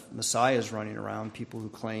lot of messiahs running around, people who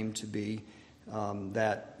claimed to be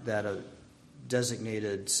that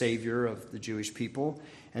designated savior of the Jewish people,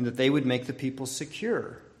 and that they would make the people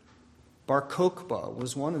secure. Bar Kokhba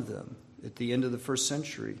was one of them. At the end of the first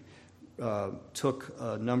century, took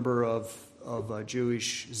a number of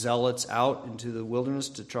Jewish zealots out into the wilderness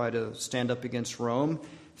to try to stand up against Rome.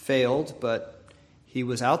 Failed, but he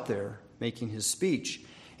was out there making his speech.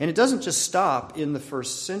 And it doesn't just stop in the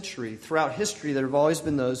first century. Throughout history, there have always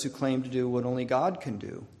been those who claim to do what only God can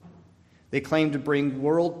do. They claim to bring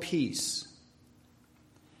world peace,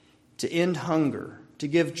 to end hunger, to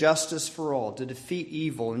give justice for all, to defeat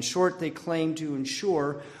evil. In short, they claim to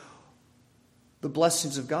ensure the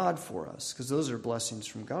blessings of God for us, because those are blessings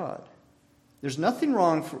from God. There's nothing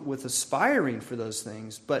wrong with aspiring for those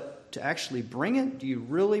things, but to actually bring it, do you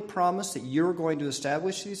really promise that you're going to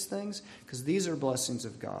establish these things? Because these are blessings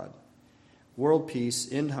of God. World peace,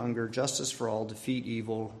 end hunger, justice for all, defeat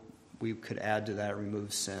evil. We could add to that,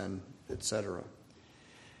 remove sin, etc.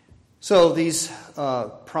 So these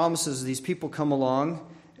promises, these people come along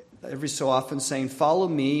every so often saying, follow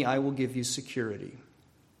me, I will give you security.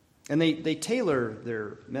 And they tailor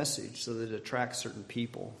their message so that it attracts certain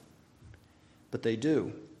people. But they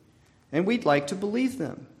do. And we'd like to believe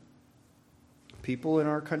them. People in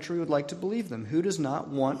our country would like to believe them. Who does not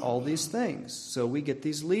want all these things? So we get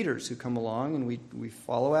these leaders who come along and we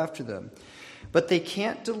follow after them. But they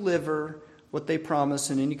can't deliver what they promise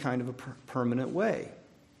in any kind of a permanent way,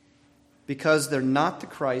 because they're not the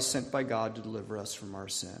Christ sent by God to deliver us from our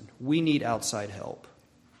sin. We need outside help.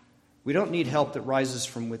 We don't need help that rises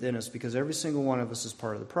from within us, because every single one of us is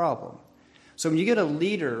part of the problem. So when you get a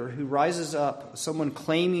leader who rises up, someone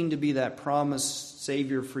claiming to be that promised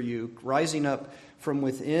Savior for you, rising up from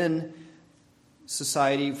within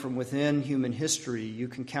society, from within human history, you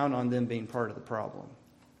can count on them being part of the problem.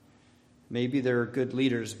 Maybe they're good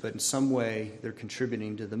leaders, but in some way they're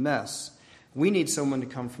contributing to the mess. We need someone to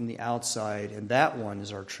come from the outside, and that one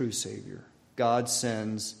is our true Savior. God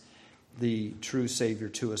sends the true Savior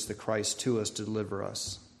to us, the Christ to us, to deliver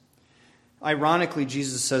us. Ironically,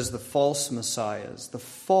 Jesus says the false messiahs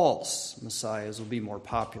will be more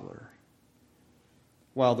popular,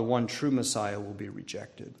 while the one true Messiah will be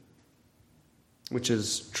rejected, which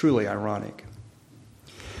is truly ironic.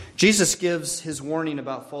 Jesus gives his warning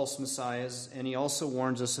about false messiahs, and he also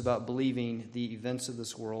warns us about believing the events of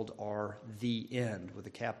this world are the end, with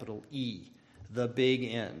a capital E, the big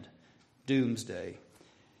end, Doomsday.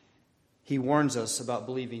 He warns us about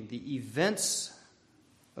believing the events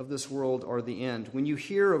of this world are the end. When you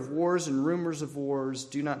hear of wars and rumors of wars,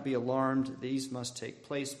 do not be alarmed. These must take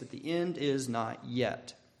place, but the end is not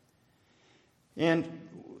yet. And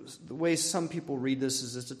the way some people read this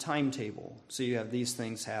is it's a timetable. So you have these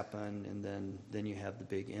things happen, and then you have the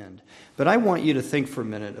big end. But I want you to think for a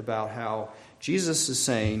minute about how Jesus is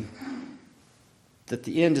saying that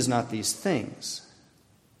the end is not these things.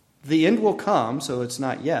 The end will come, so it's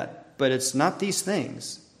not yet, but it's not these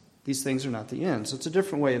things. These things are not the end. So it's a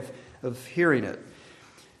different way of hearing it.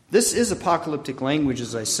 This is apocalyptic language,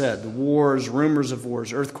 as I said. The wars, rumors of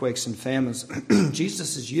wars, earthquakes, and famines.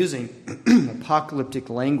 Jesus is using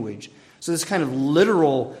apocalyptic language. So this kind of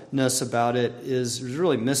literalness about it is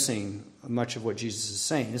really missing much of what Jesus is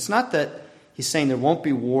saying. It's not that he's saying there won't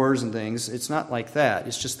be wars and things. It's not like that.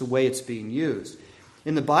 It's just the way it's being used.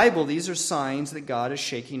 In the Bible, these are signs that God is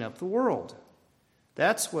shaking up the world.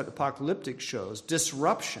 That's what apocalyptic shows,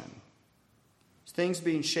 disruption. Things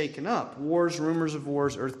being shaken up, wars, rumors of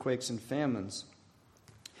wars, earthquakes, and famines.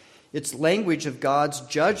 It's language of God's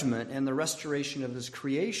judgment and the restoration of his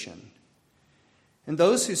creation. And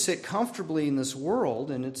those who sit comfortably in this world,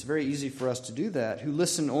 and it's very easy for us to do that, who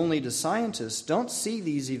listen only to scientists, don't see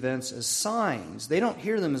these events as signs. They don't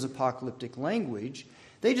hear them as apocalyptic language.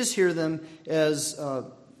 They just hear them as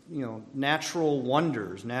natural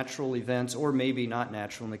wonders, natural events, or maybe not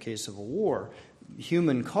natural in the case of a war,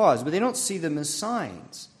 human cause, but they don't see them as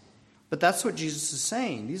signs. But that's what Jesus is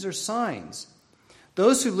saying. These are signs.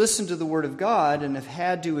 Those who listen to the Word of God and have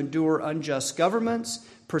had to endure unjust governments,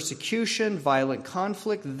 persecution, violent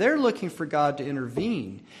conflict, they're looking for God to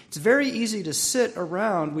intervene. It's very easy to sit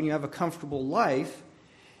around when you have a comfortable life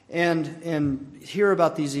and hear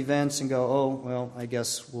about these events and go, oh, well, I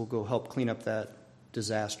guess we'll go help clean up that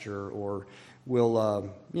disaster, or we'll,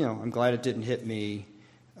 I'm glad it didn't hit me.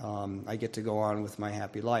 I get to go on with my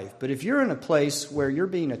happy life. But if you're in a place where you're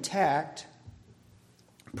being attacked,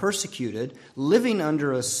 persecuted, living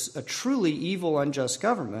under a truly evil, unjust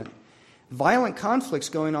government, violent conflicts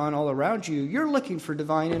going on all around you, you're looking for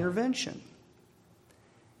divine intervention.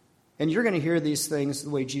 And you're going to hear these things the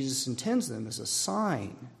way Jesus intends them, as a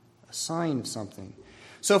sign of something.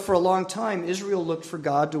 So for a long time, Israel looked for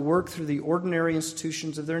God to work through the ordinary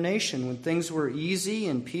institutions of their nation. When things were easy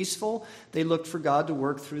and peaceful, they looked for God to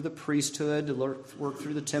work through the priesthood, to work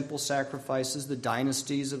through the temple sacrifices, the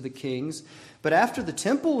dynasties of the kings. But after the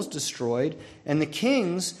temple was destroyed and the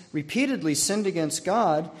kings repeatedly sinned against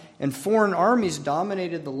God and foreign armies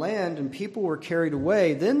dominated the land and people were carried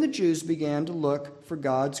away, then the Jews began to look for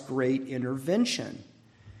God's great intervention.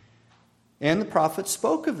 And the prophets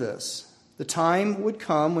spoke of this. The time would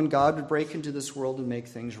come when God would break into this world and make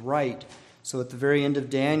things right. So at the very end of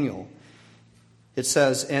Daniel, it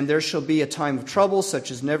says, "And there shall be a time of trouble, such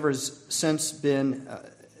as never has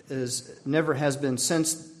been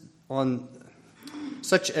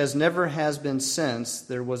since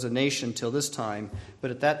there was a nation till this time. But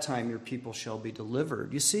at that time your people shall be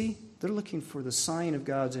delivered." You see, they're looking for the sign of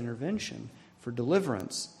God's intervention for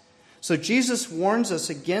deliverance. So Jesus warns us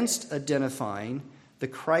against identifying the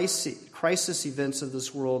crisis events of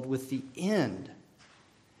this world with the end.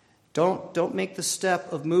 Don't make the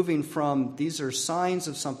step of moving from these are signs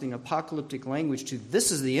of something, apocalyptic language, to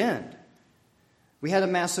this is the end. We had a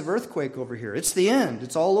massive earthquake over here. It's the end.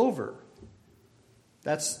 It's all over.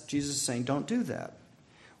 That's Jesus saying, don't do that.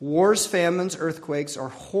 Wars, famines, earthquakes are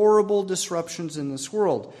horrible disruptions in this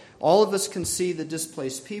world. All of us can see the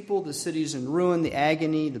displaced people, the cities in ruin, the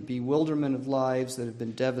agony, the bewilderment of lives that have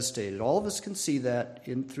been devastated. All of us can see that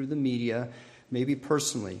through the media, maybe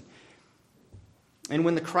personally. And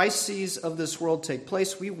when the crises of this world take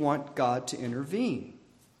place, we want God to intervene.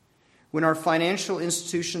 When our financial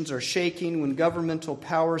institutions are shaking, when governmental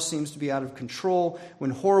power seems to be out of control,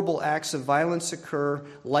 when horrible acts of violence occur,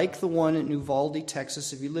 like the one in Uvalde,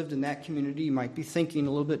 Texas, if you lived in that community, you might be thinking a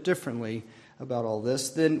little bit differently about all this,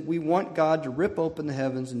 then we want God to rip open the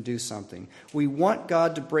heavens and do something. We want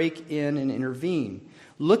God to break in and intervene.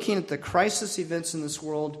 Looking at the crisis events in this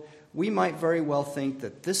world, we might very well think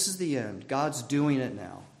that this is the end. God's doing it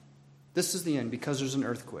now. This is the end because there's an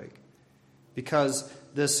earthquake. Because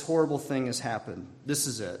this horrible thing has happened. This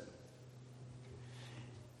is it.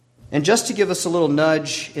 And just to give us a little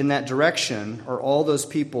nudge in that direction are all those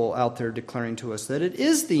people out there declaring to us that it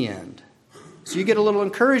is the end. So you get a little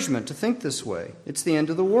encouragement to think this way. It's the end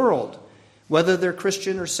of the world. Whether they're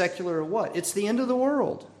Christian or secular or what. It's the end of the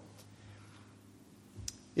world.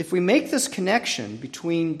 If we make this connection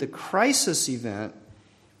between the crisis event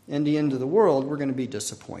and the end of the world, we're going to be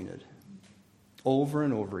disappointed. Over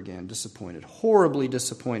and over again, disappointed. Horribly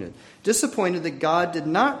disappointed. Disappointed that God did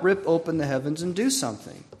not rip open the heavens and do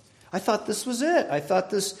something. I thought this was it. I thought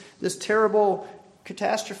this terrible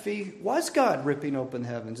catastrophe was God ripping open the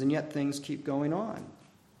heavens, and yet things keep going on.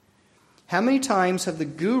 How many times have the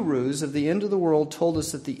gurus of the end of the world told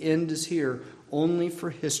us that the end is here only for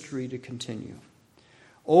history to continue?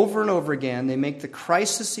 Over and over again, they make the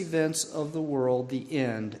crisis events of the world the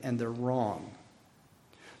end, and they're wrong.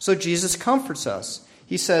 So Jesus comforts us.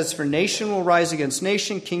 He says, "For nation will rise against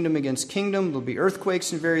nation, kingdom against kingdom. There will be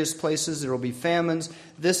earthquakes in various places. There will be famines.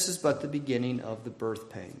 This is but the beginning of the birth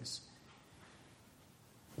pangs."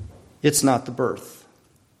 It's not the birth.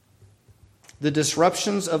 The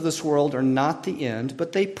disruptions of this world are not the end,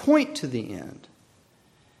 but they point to the end.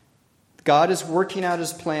 God is working out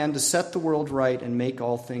his plan to set the world right and make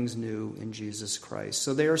all things new in Jesus Christ.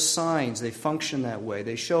 So they are signs. They function that way.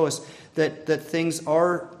 They show us that things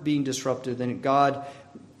are being disrupted and God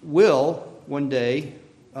will, one day,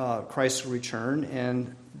 Christ will return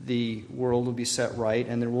and the world will be set right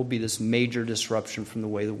and there will be this major disruption from the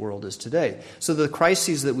way the world is today. So the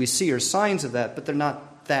crises that we see are signs of that, but they're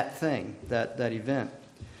not that thing, that event.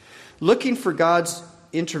 Looking for God's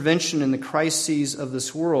intervention in the crises of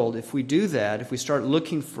this world, if we do that, if we start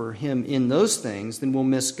looking for him in those things, then we'll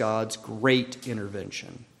miss God's great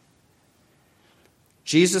intervention.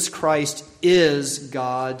 Jesus Christ is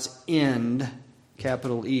God's end,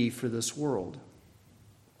 capital E, for this world.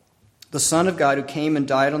 The Son of God who came and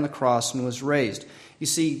died on the cross and was raised. You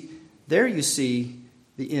see, there you see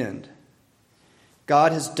the end.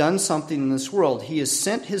 God has done something in this world. He has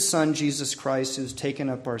sent his Son, Jesus Christ, who has taken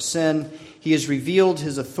up our sin. He has revealed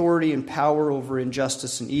his authority and power over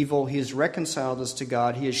injustice and evil. He has reconciled us to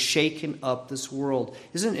God. He has shaken up this world.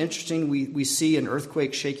 Isn't it interesting we see an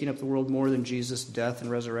earthquake shaking up the world more than Jesus' death and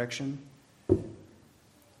resurrection?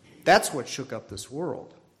 That's what shook up this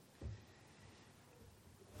world.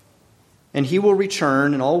 And he will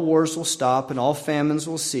return, and all wars will stop, and all famines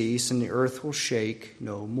will cease, and the earth will shake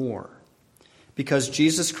no more. Because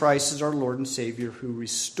Jesus Christ is our Lord and Savior who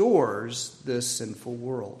restores this sinful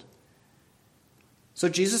world. So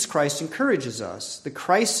Jesus Christ encourages us. The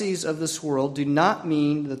crises of this world do not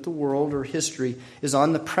mean that the world or history is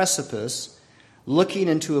on the precipice, looking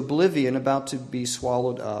into oblivion, about to be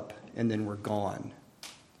swallowed up, and then we're gone.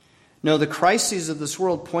 No, the crises of this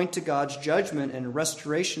world point to God's judgment and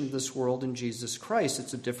restoration of this world in Jesus Christ.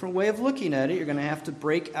 It's a different way of looking at it. You're going to have to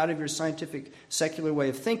break out of your scientific, secular way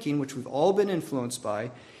of thinking, which we've all been influenced by,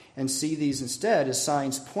 and see these instead as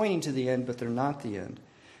signs pointing to the end, but they're not the end.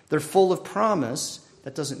 They're full of promise.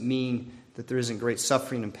 That doesn't mean that there isn't great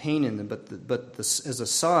suffering and pain in them, but as a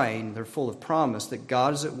sign, they're full of promise that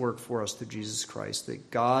God is at work for us through Jesus Christ,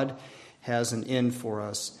 that God has an end for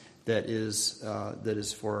us that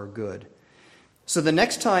is for our good. So the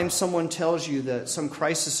next time someone tells you that some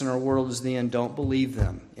crisis in our world is the end, don't believe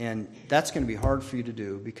them. And that's going to be hard for you to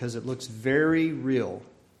do because it looks very real.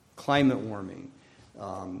 Climate warming,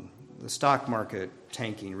 the stock market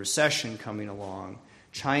tanking, recession coming along,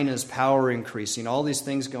 China's power increasing, all these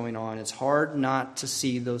things going on. It's hard not to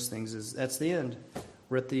see those things as that's the end.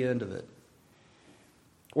 We're at the end of it.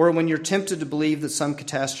 Or when you're tempted to believe that some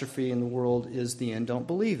catastrophe in the world is the end, don't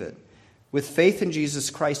believe it. With faith in Jesus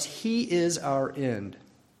Christ, He is our end.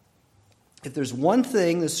 If there's one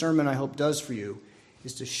thing this sermon, I hope, does for you,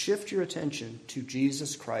 is to shift your attention to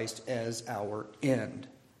Jesus Christ as our end,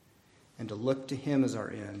 and to look to Him as our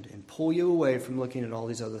end, and pull you away from looking at all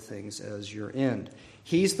these other things as your end.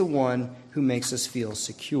 He's the one who makes us feel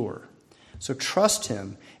secure. So trust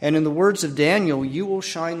Him. And in the words of Daniel, you will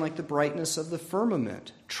shine like the brightness of the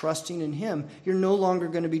firmament. Trusting in Him, you're no longer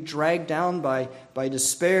going to be dragged down by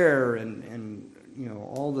despair and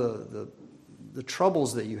all the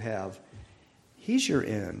troubles that you have. He's your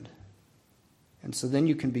end. And so then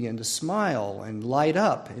you can begin to smile and light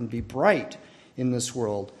up and be bright in this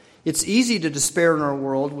world. It's easy to despair in our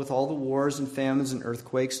world with all the wars and famines and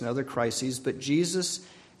earthquakes and other crises, but Jesus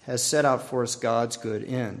has set out for us God's good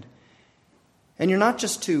end. And you're not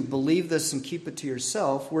just to believe this and keep it to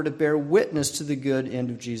yourself. We're to bear witness to the good end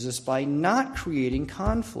of Jesus by not creating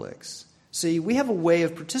conflicts. See, we have a way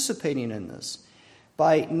of participating in this.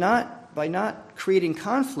 By not creating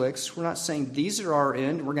conflicts, we're not saying these are our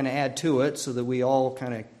end, we're going to add to it so that we all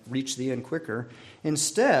kind of reach the end quicker.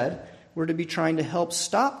 Instead, we're to be trying to help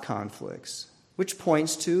stop conflicts, which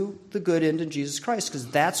points to the good end in Jesus Christ, because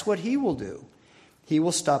that's what He will do. He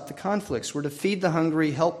will stop the conflicts. We're to feed the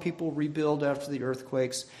hungry, help people rebuild after the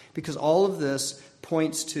earthquakes, because all of this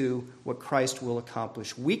points to what Christ will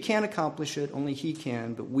accomplish. We can't accomplish it, only He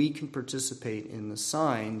can, but we can participate in the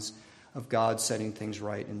signs of God setting things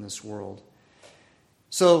right in this world.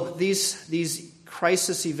 So these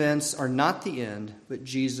crisis events are not the end, but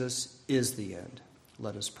Jesus is the end.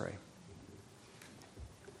 Let us pray.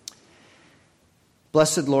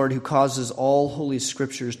 Blessed Lord, who causes all holy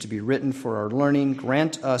scriptures to be written for our learning,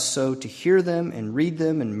 grant us so to hear them and read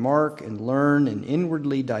them and mark and learn and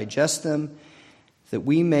inwardly digest them, that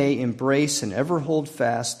we may embrace and ever hold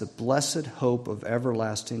fast the blessed hope of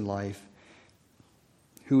everlasting life,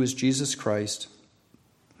 who is Jesus Christ,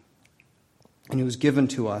 and who is given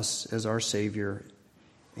to us as our Savior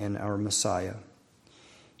and our Messiah.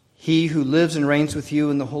 He who lives and reigns with you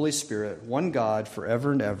in the Holy Spirit, one God,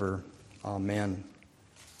 forever and ever. Amen.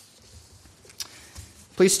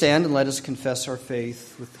 Please stand and let us confess our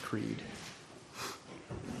faith with the Creed.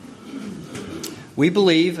 We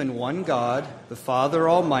believe in one God, the Father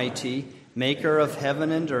Almighty, maker of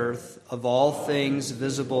heaven and earth, of all things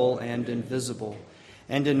visible and invisible,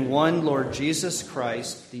 and in one Lord Jesus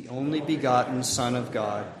Christ, the only begotten Son of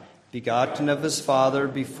God, begotten of His Father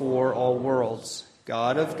before all worlds,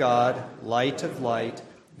 God of God, light of light,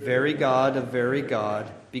 very God of very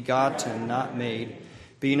God, begotten, not made,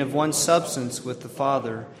 being of one substance with the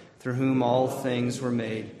Father, through whom all things were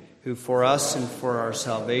made, who for us and for our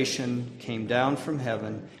salvation came down from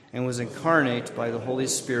heaven and was incarnate by the Holy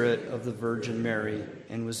Spirit of the Virgin Mary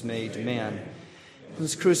and was made man, who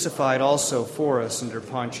was crucified also for us under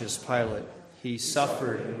Pontius Pilate. He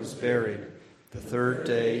suffered and was buried. The third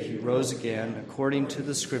day He rose again according to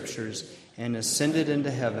the Scriptures and ascended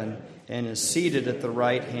into heaven and is seated at the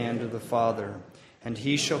right hand of the Father. And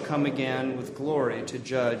He shall come again with glory to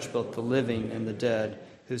judge both the living and the dead,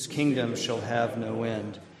 whose kingdom shall have no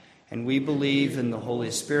end. And we believe in the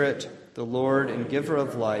Holy Spirit, the Lord and giver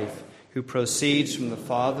of life, who proceeds from the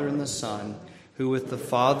Father and the Son, who with the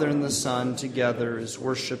Father and the Son together is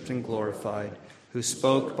worshipped and glorified, who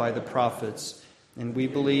spoke by the prophets. And we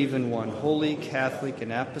believe in one holy, Catholic,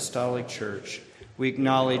 and apostolic church. We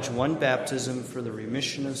acknowledge one baptism for the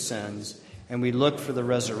remission of sins, and we look for the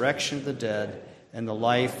resurrection of the dead and the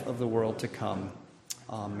life of the world to come.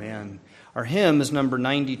 Amen. Our hymn is number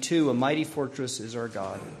 92, A Mighty Fortress is Our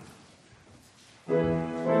God.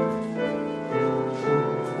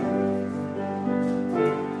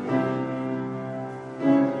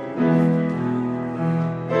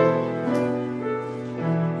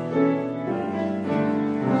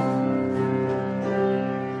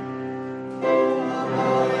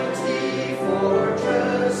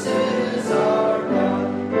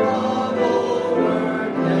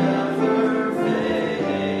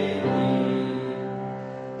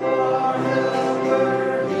 Our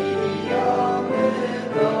helper, He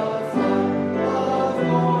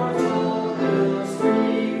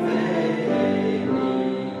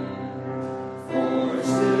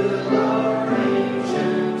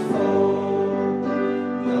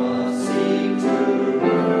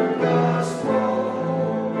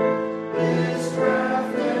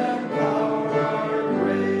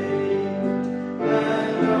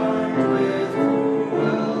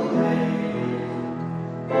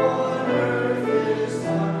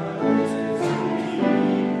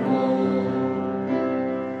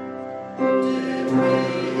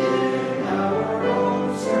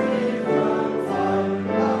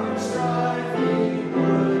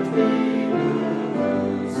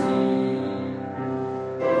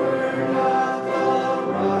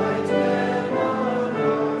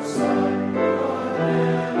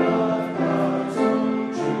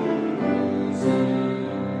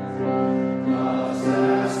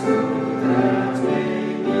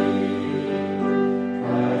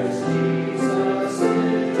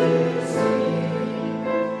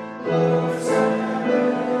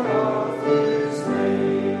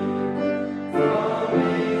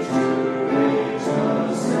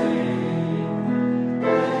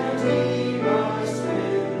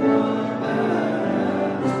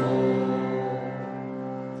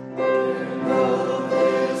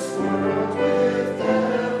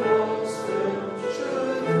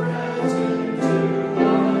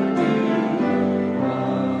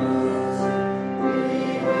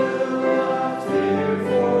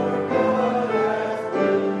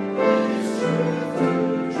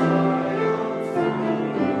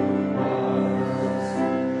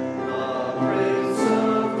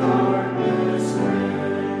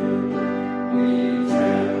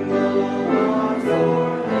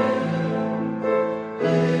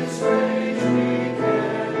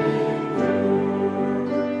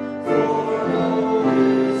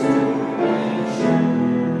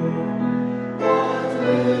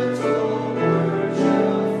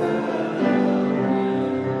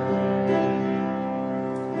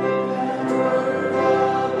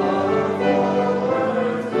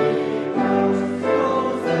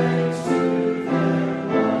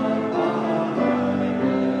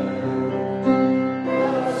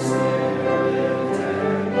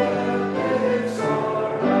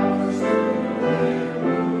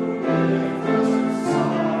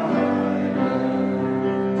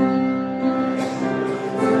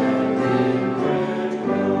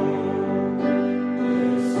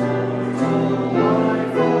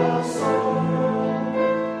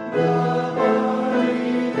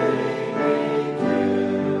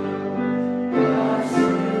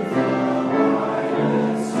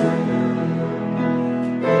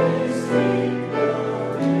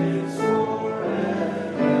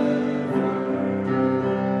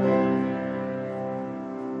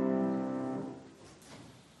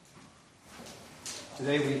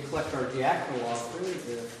Today we collect our diaconal offering.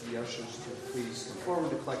 If the ushers could please come forward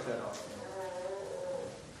to collect that offering.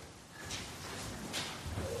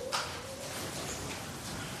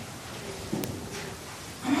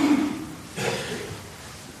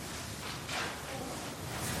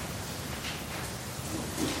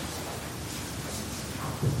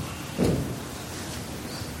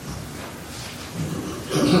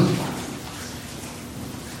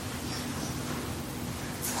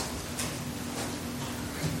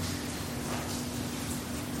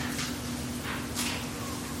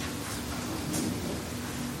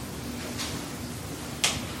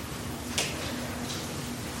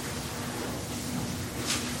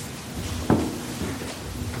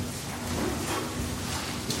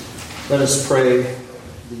 Let us pray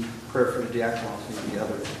the prayer for the diaconal offering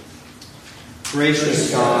together.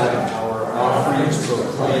 Gracious God, our offerings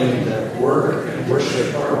proclaim that work and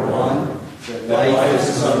worship are one, that life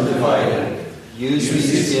is undivided. Use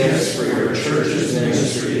these gifts for your church's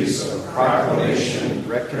ministries of proclamation,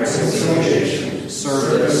 reconciliation,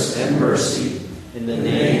 service, and mercy. In the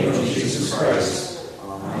name of Jesus Christ.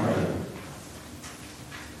 Amen.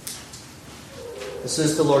 This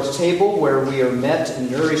is the Lord's table, where we are met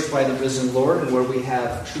and nourished by the risen Lord, and where we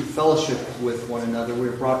have true fellowship with one another.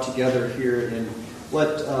 We're brought together here in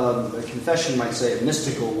what a confession might say, a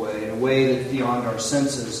mystical way, in a way that's beyond our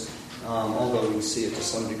senses, although we see it to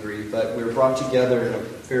some degree. But we're brought together in a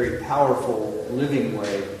very powerful, living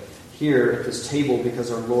way here at this table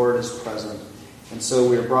because our Lord is present. And so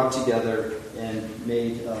we are brought together and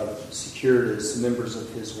made secured as members of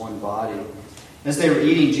His one body. As they were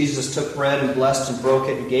eating, Jesus took bread and blessed and broke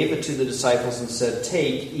it and gave it to the disciples and said,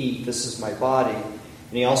 "Take, eat, this is my body."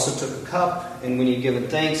 And He also took a cup, and when He had given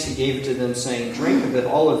thanks, He gave it to them, saying, "Drink of it,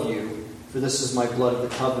 all of you, for this is my blood of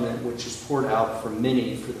the covenant, which is poured out for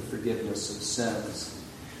many for the forgiveness of sins."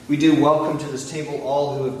 We do welcome to this table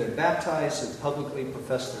all who have been baptized and publicly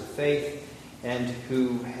profess their faith, and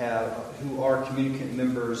who are communicant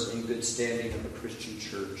members in good standing of the Christian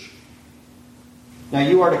church. Now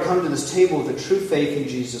you are to come to this table with a true faith in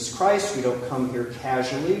Jesus Christ. We don't come here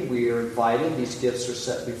casually. We are invited. These gifts are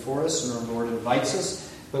set before us, and our Lord invites us.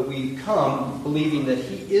 But we come believing that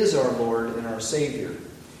He is our Lord and our Savior.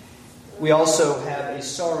 We also have a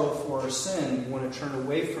sorrow for our sin. We want to turn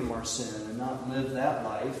away from our sin and not live that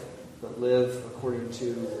life, but live according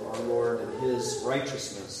to our Lord and His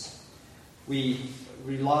righteousness. We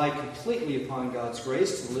rely completely upon God's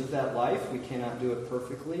grace to live that life. We cannot do it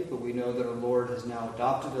perfectly, but we know that our Lord has now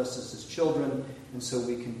adopted us as His children, and so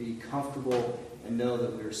we can be comfortable and know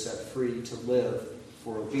that we are set free to live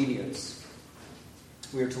for obedience.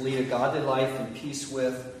 We are to lead a godly life in peace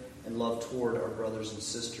with and love toward our brothers and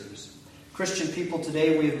sisters. Christian people,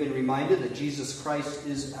 today we have been reminded that Jesus Christ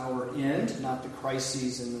is our end, not the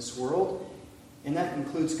crises in this world, and that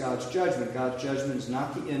includes God's judgment. God's judgment is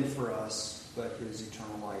not the end for us, but His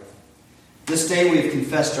eternal life. This day we have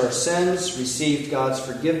confessed our sins, received God's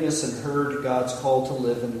forgiveness, and heard God's call to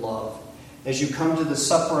live in love. As you come to the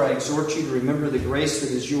supper, I exhort you to remember the grace that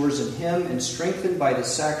is yours in Him, and strengthened by the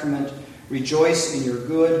sacrament, rejoice in your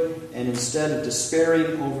good, and instead of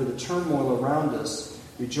despairing over the turmoil around us,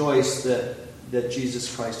 rejoice that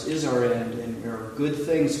Jesus Christ is our end, and there are good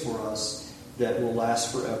things for us that will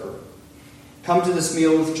last forever. Come to this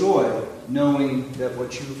meal with joy, knowing that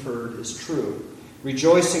what you've heard is true.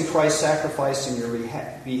 Rejoice in Christ's sacrifice in your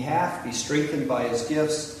behalf, be strengthened by His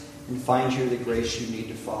gifts, and find here the grace you need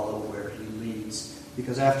to follow where He leads.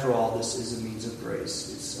 Because after all, this is a means of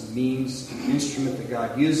grace. It's a means, an instrument that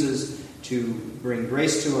God uses to bring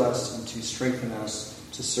grace to us and to strengthen us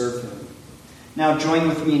to serve Him. Now join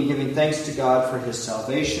with me in giving thanks to God for His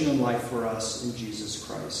salvation and life for us in Jesus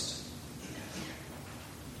Christ.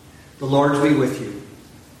 The Lord be with you.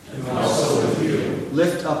 And also with you.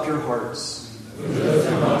 Lift up your hearts. We lift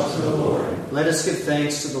them up to the Lord. Let us give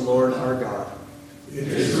thanks to the Lord our God. It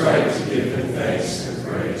is right to give Him thanks and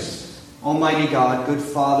praise. Almighty God, good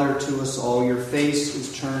Father to us all, your face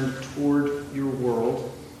is turned toward your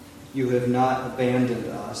world. You have not abandoned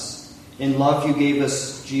us. In love you gave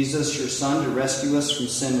us Jesus, your Son, to rescue us from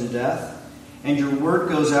sin and death. And your word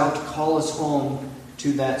goes out to call us home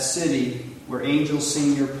to that city where angels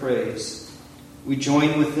sing your praise. We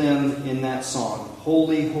join with them in that song.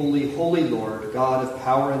 Holy, holy, holy Lord, God of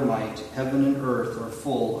power and might, heaven and earth are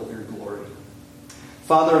full of your glory.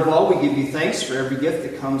 Father of all, we give you thanks for every gift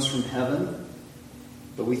that comes from heaven.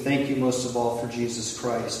 But we thank you most of all for Jesus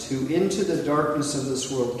Christ, who into the darkness of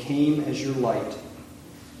this world came as your light.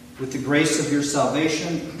 With the grace of your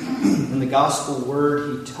salvation and the gospel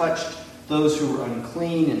word, He touched those who were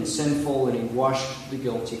unclean and sinful, and He washed the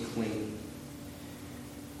guilty clean.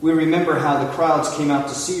 We remember how the crowds came out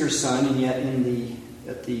to see your son, and yet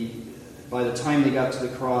by the time they got to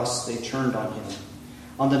the cross, they turned on him.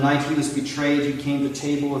 On the night he was betrayed, he came to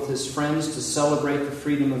table with his friends to celebrate the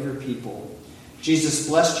freedom of your people. Jesus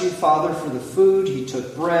blessed you, Father, for the food. He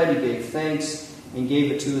took bread, he gave thanks, and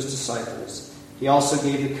gave it to his disciples. He also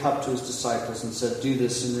gave the cup to his disciples and said, "Do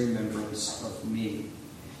this in remembrance of me."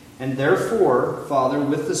 And therefore, Father,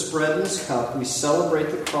 with this bread and this cup, we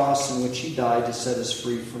celebrate the cross in which he died to set us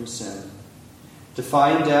free from sin.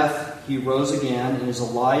 Defying death, he rose again and is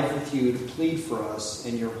alive with you to plead for us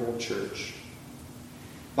and your whole church.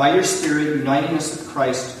 By your Spirit, uniting us with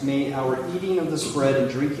Christ, may our eating of this bread and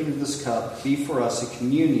drinking of this cup be for us a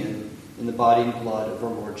communion in the body and blood of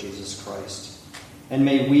our Lord Jesus Christ. And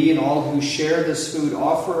may we and all who share this food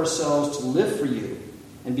offer ourselves to live for you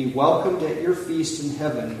and be welcomed at your feast in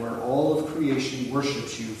heaven, where all of creation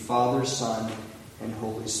worships you, Father, Son, and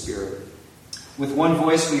Holy Spirit. With one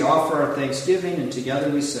voice we offer our thanksgiving, and together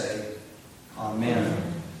we say, Amen.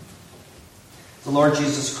 The Lord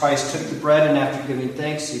Jesus Christ took the bread, and after giving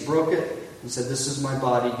thanks, he broke it and said, "This is my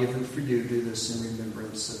body given for you. Do this in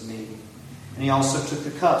remembrance of me." And he also took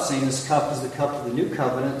the cup, saying, "This cup is the cup of the new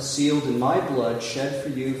covenant, sealed in my blood, shed for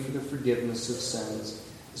you for the forgiveness of sins.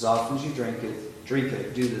 As often as you drink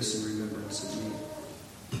it, do this in remembrance of me."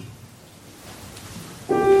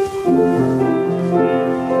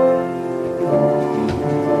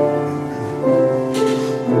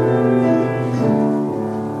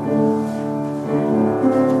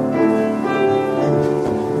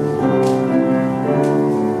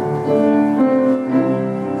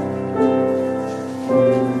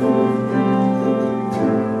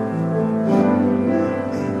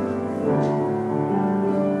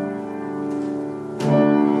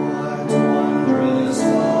 Wondrous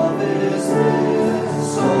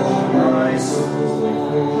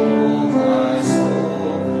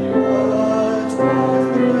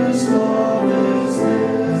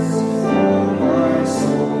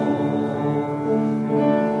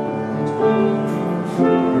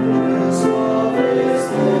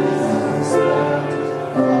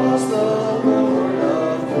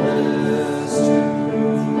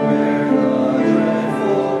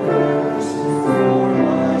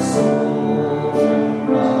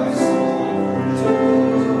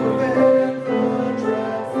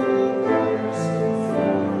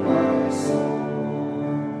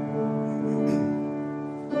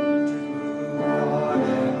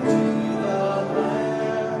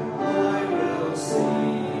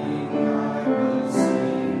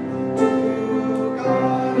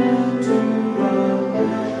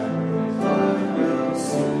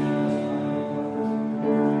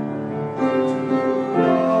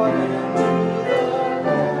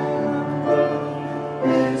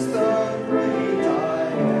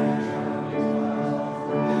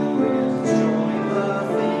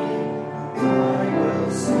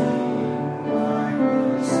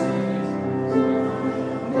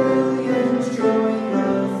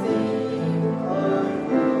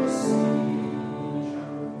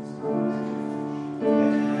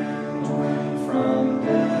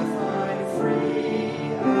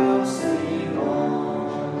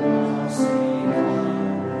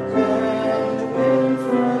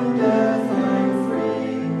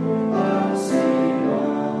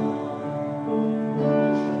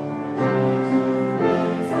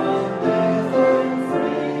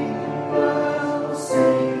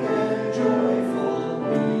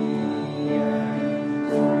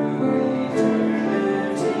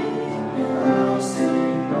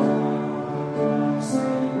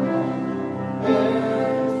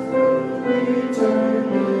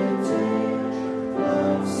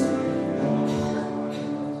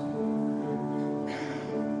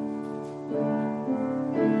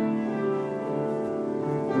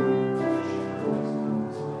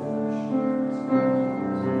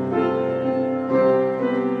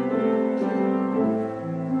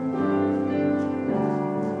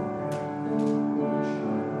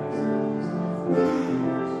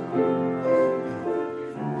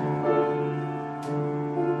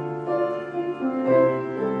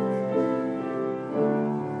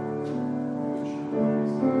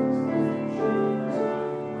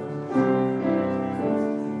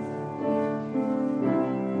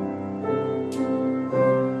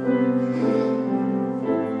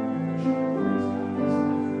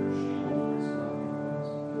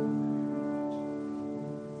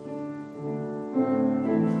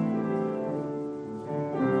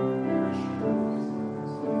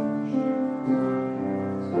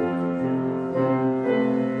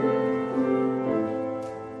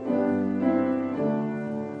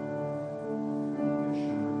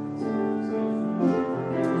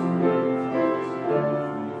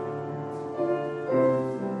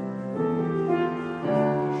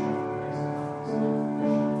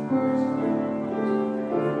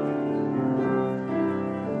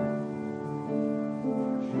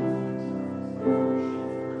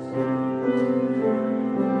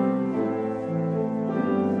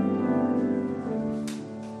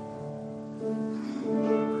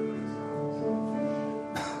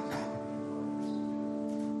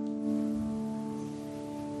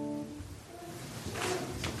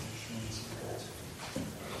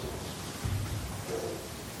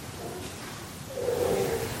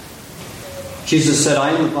Jesus said,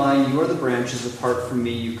 I am the vine, you are the branches. Apart from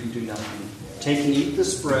me, you can do nothing. Take and eat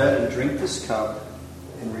this bread and drink this cup,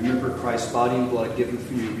 and remember Christ's body and blood given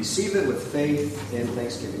for you. Receive it with faith and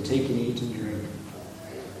thanksgiving. Take and eat and drink.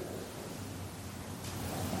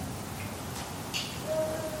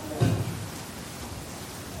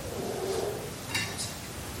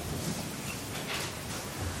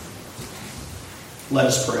 Let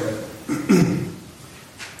us pray.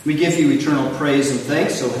 We give you eternal praise and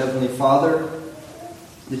thanks, O Heavenly Father,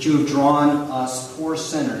 that you have drawn us poor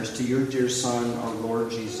sinners to your dear Son, our Lord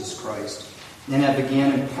Jesus Christ, and have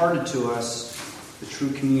again imparted to us the true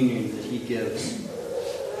communion that he gives.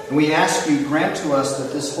 And we ask you, grant to us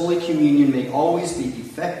that this Holy Communion may always be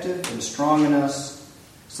effective and strong in us,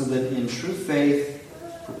 so that in true faith,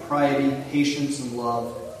 propriety, patience, and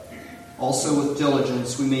love, also with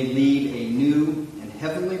diligence, we may lead a new and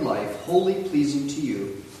heavenly life, wholly pleasing to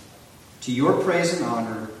you, to your praise and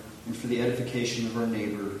honor, and for the edification of our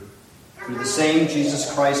neighbor. Through the same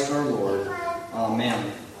Jesus Christ our Lord.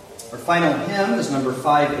 Amen. Our final hymn is number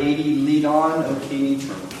 580, Lead On, O King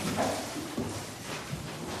Eternal.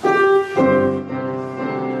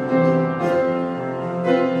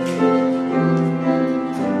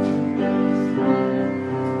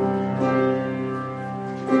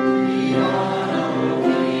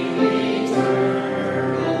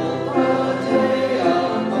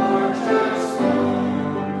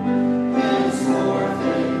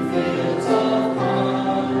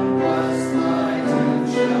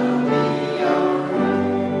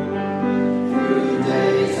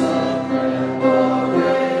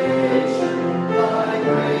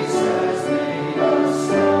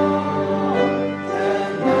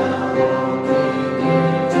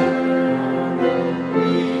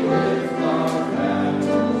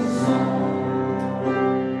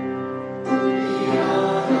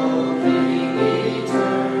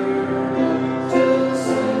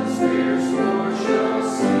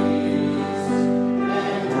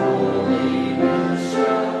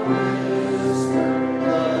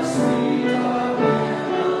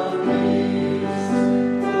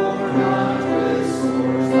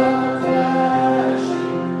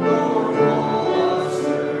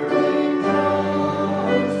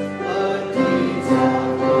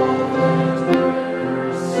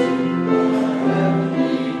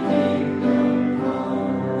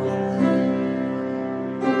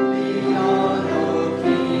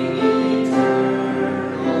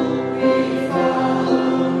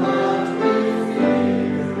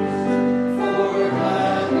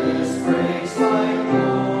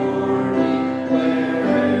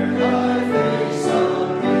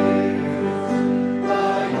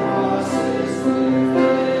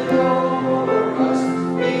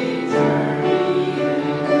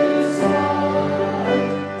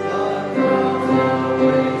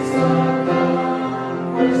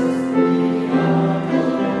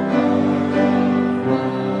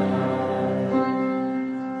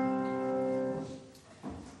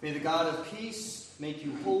 May the God of peace make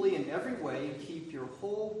you holy in every way and keep your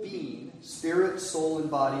whole being, spirit, soul, and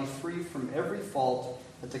body free from every fault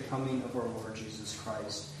at the coming of our Lord Jesus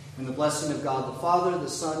Christ. And the blessing of God the Father, the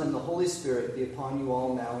Son, and the Holy Spirit be upon you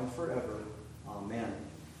all now and forever. Amen.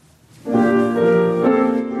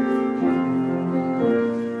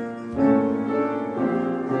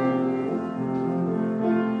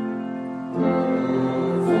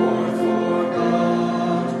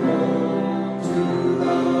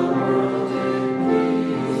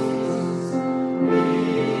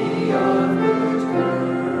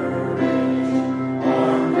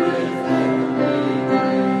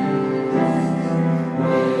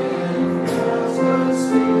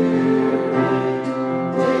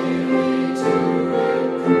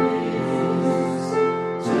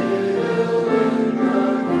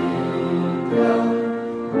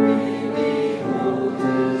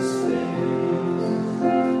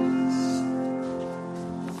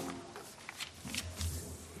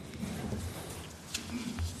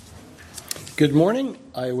 Good morning.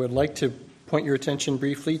 I would like to point your attention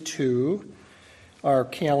briefly to our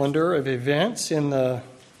calendar of events in the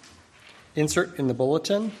insert in the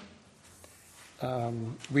bulletin.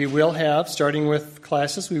 We will have, starting with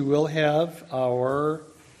classes, we will have our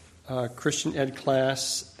Christian Ed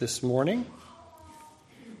class this morning.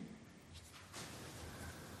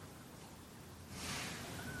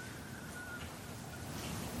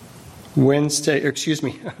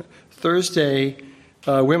 Thursday,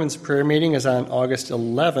 women's prayer meeting is on August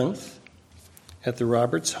 11th at the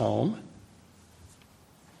Roberts home.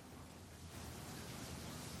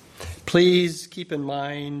 Please keep in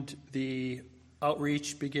mind the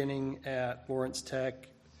outreach beginning at Lawrence Tech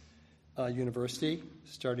University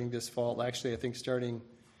starting this fall. Actually, I think starting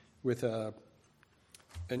with an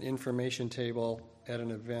information table at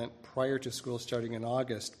an event prior to school starting in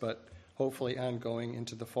August, but hopefully ongoing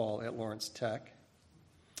into the fall at Lawrence Tech.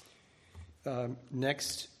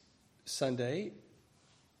 Next Sunday,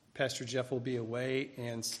 Pastor Jeff will be away,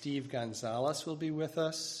 and Steve Gonzalez will be with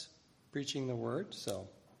us preaching the Word. So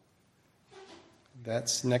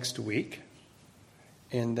that's next week.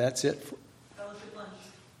 And that's it. Fellowship lunch.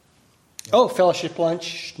 Oh, fellowship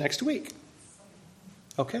lunch next week.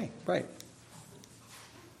 Okay, right.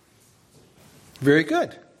 Very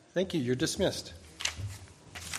good. Thank you. You're dismissed.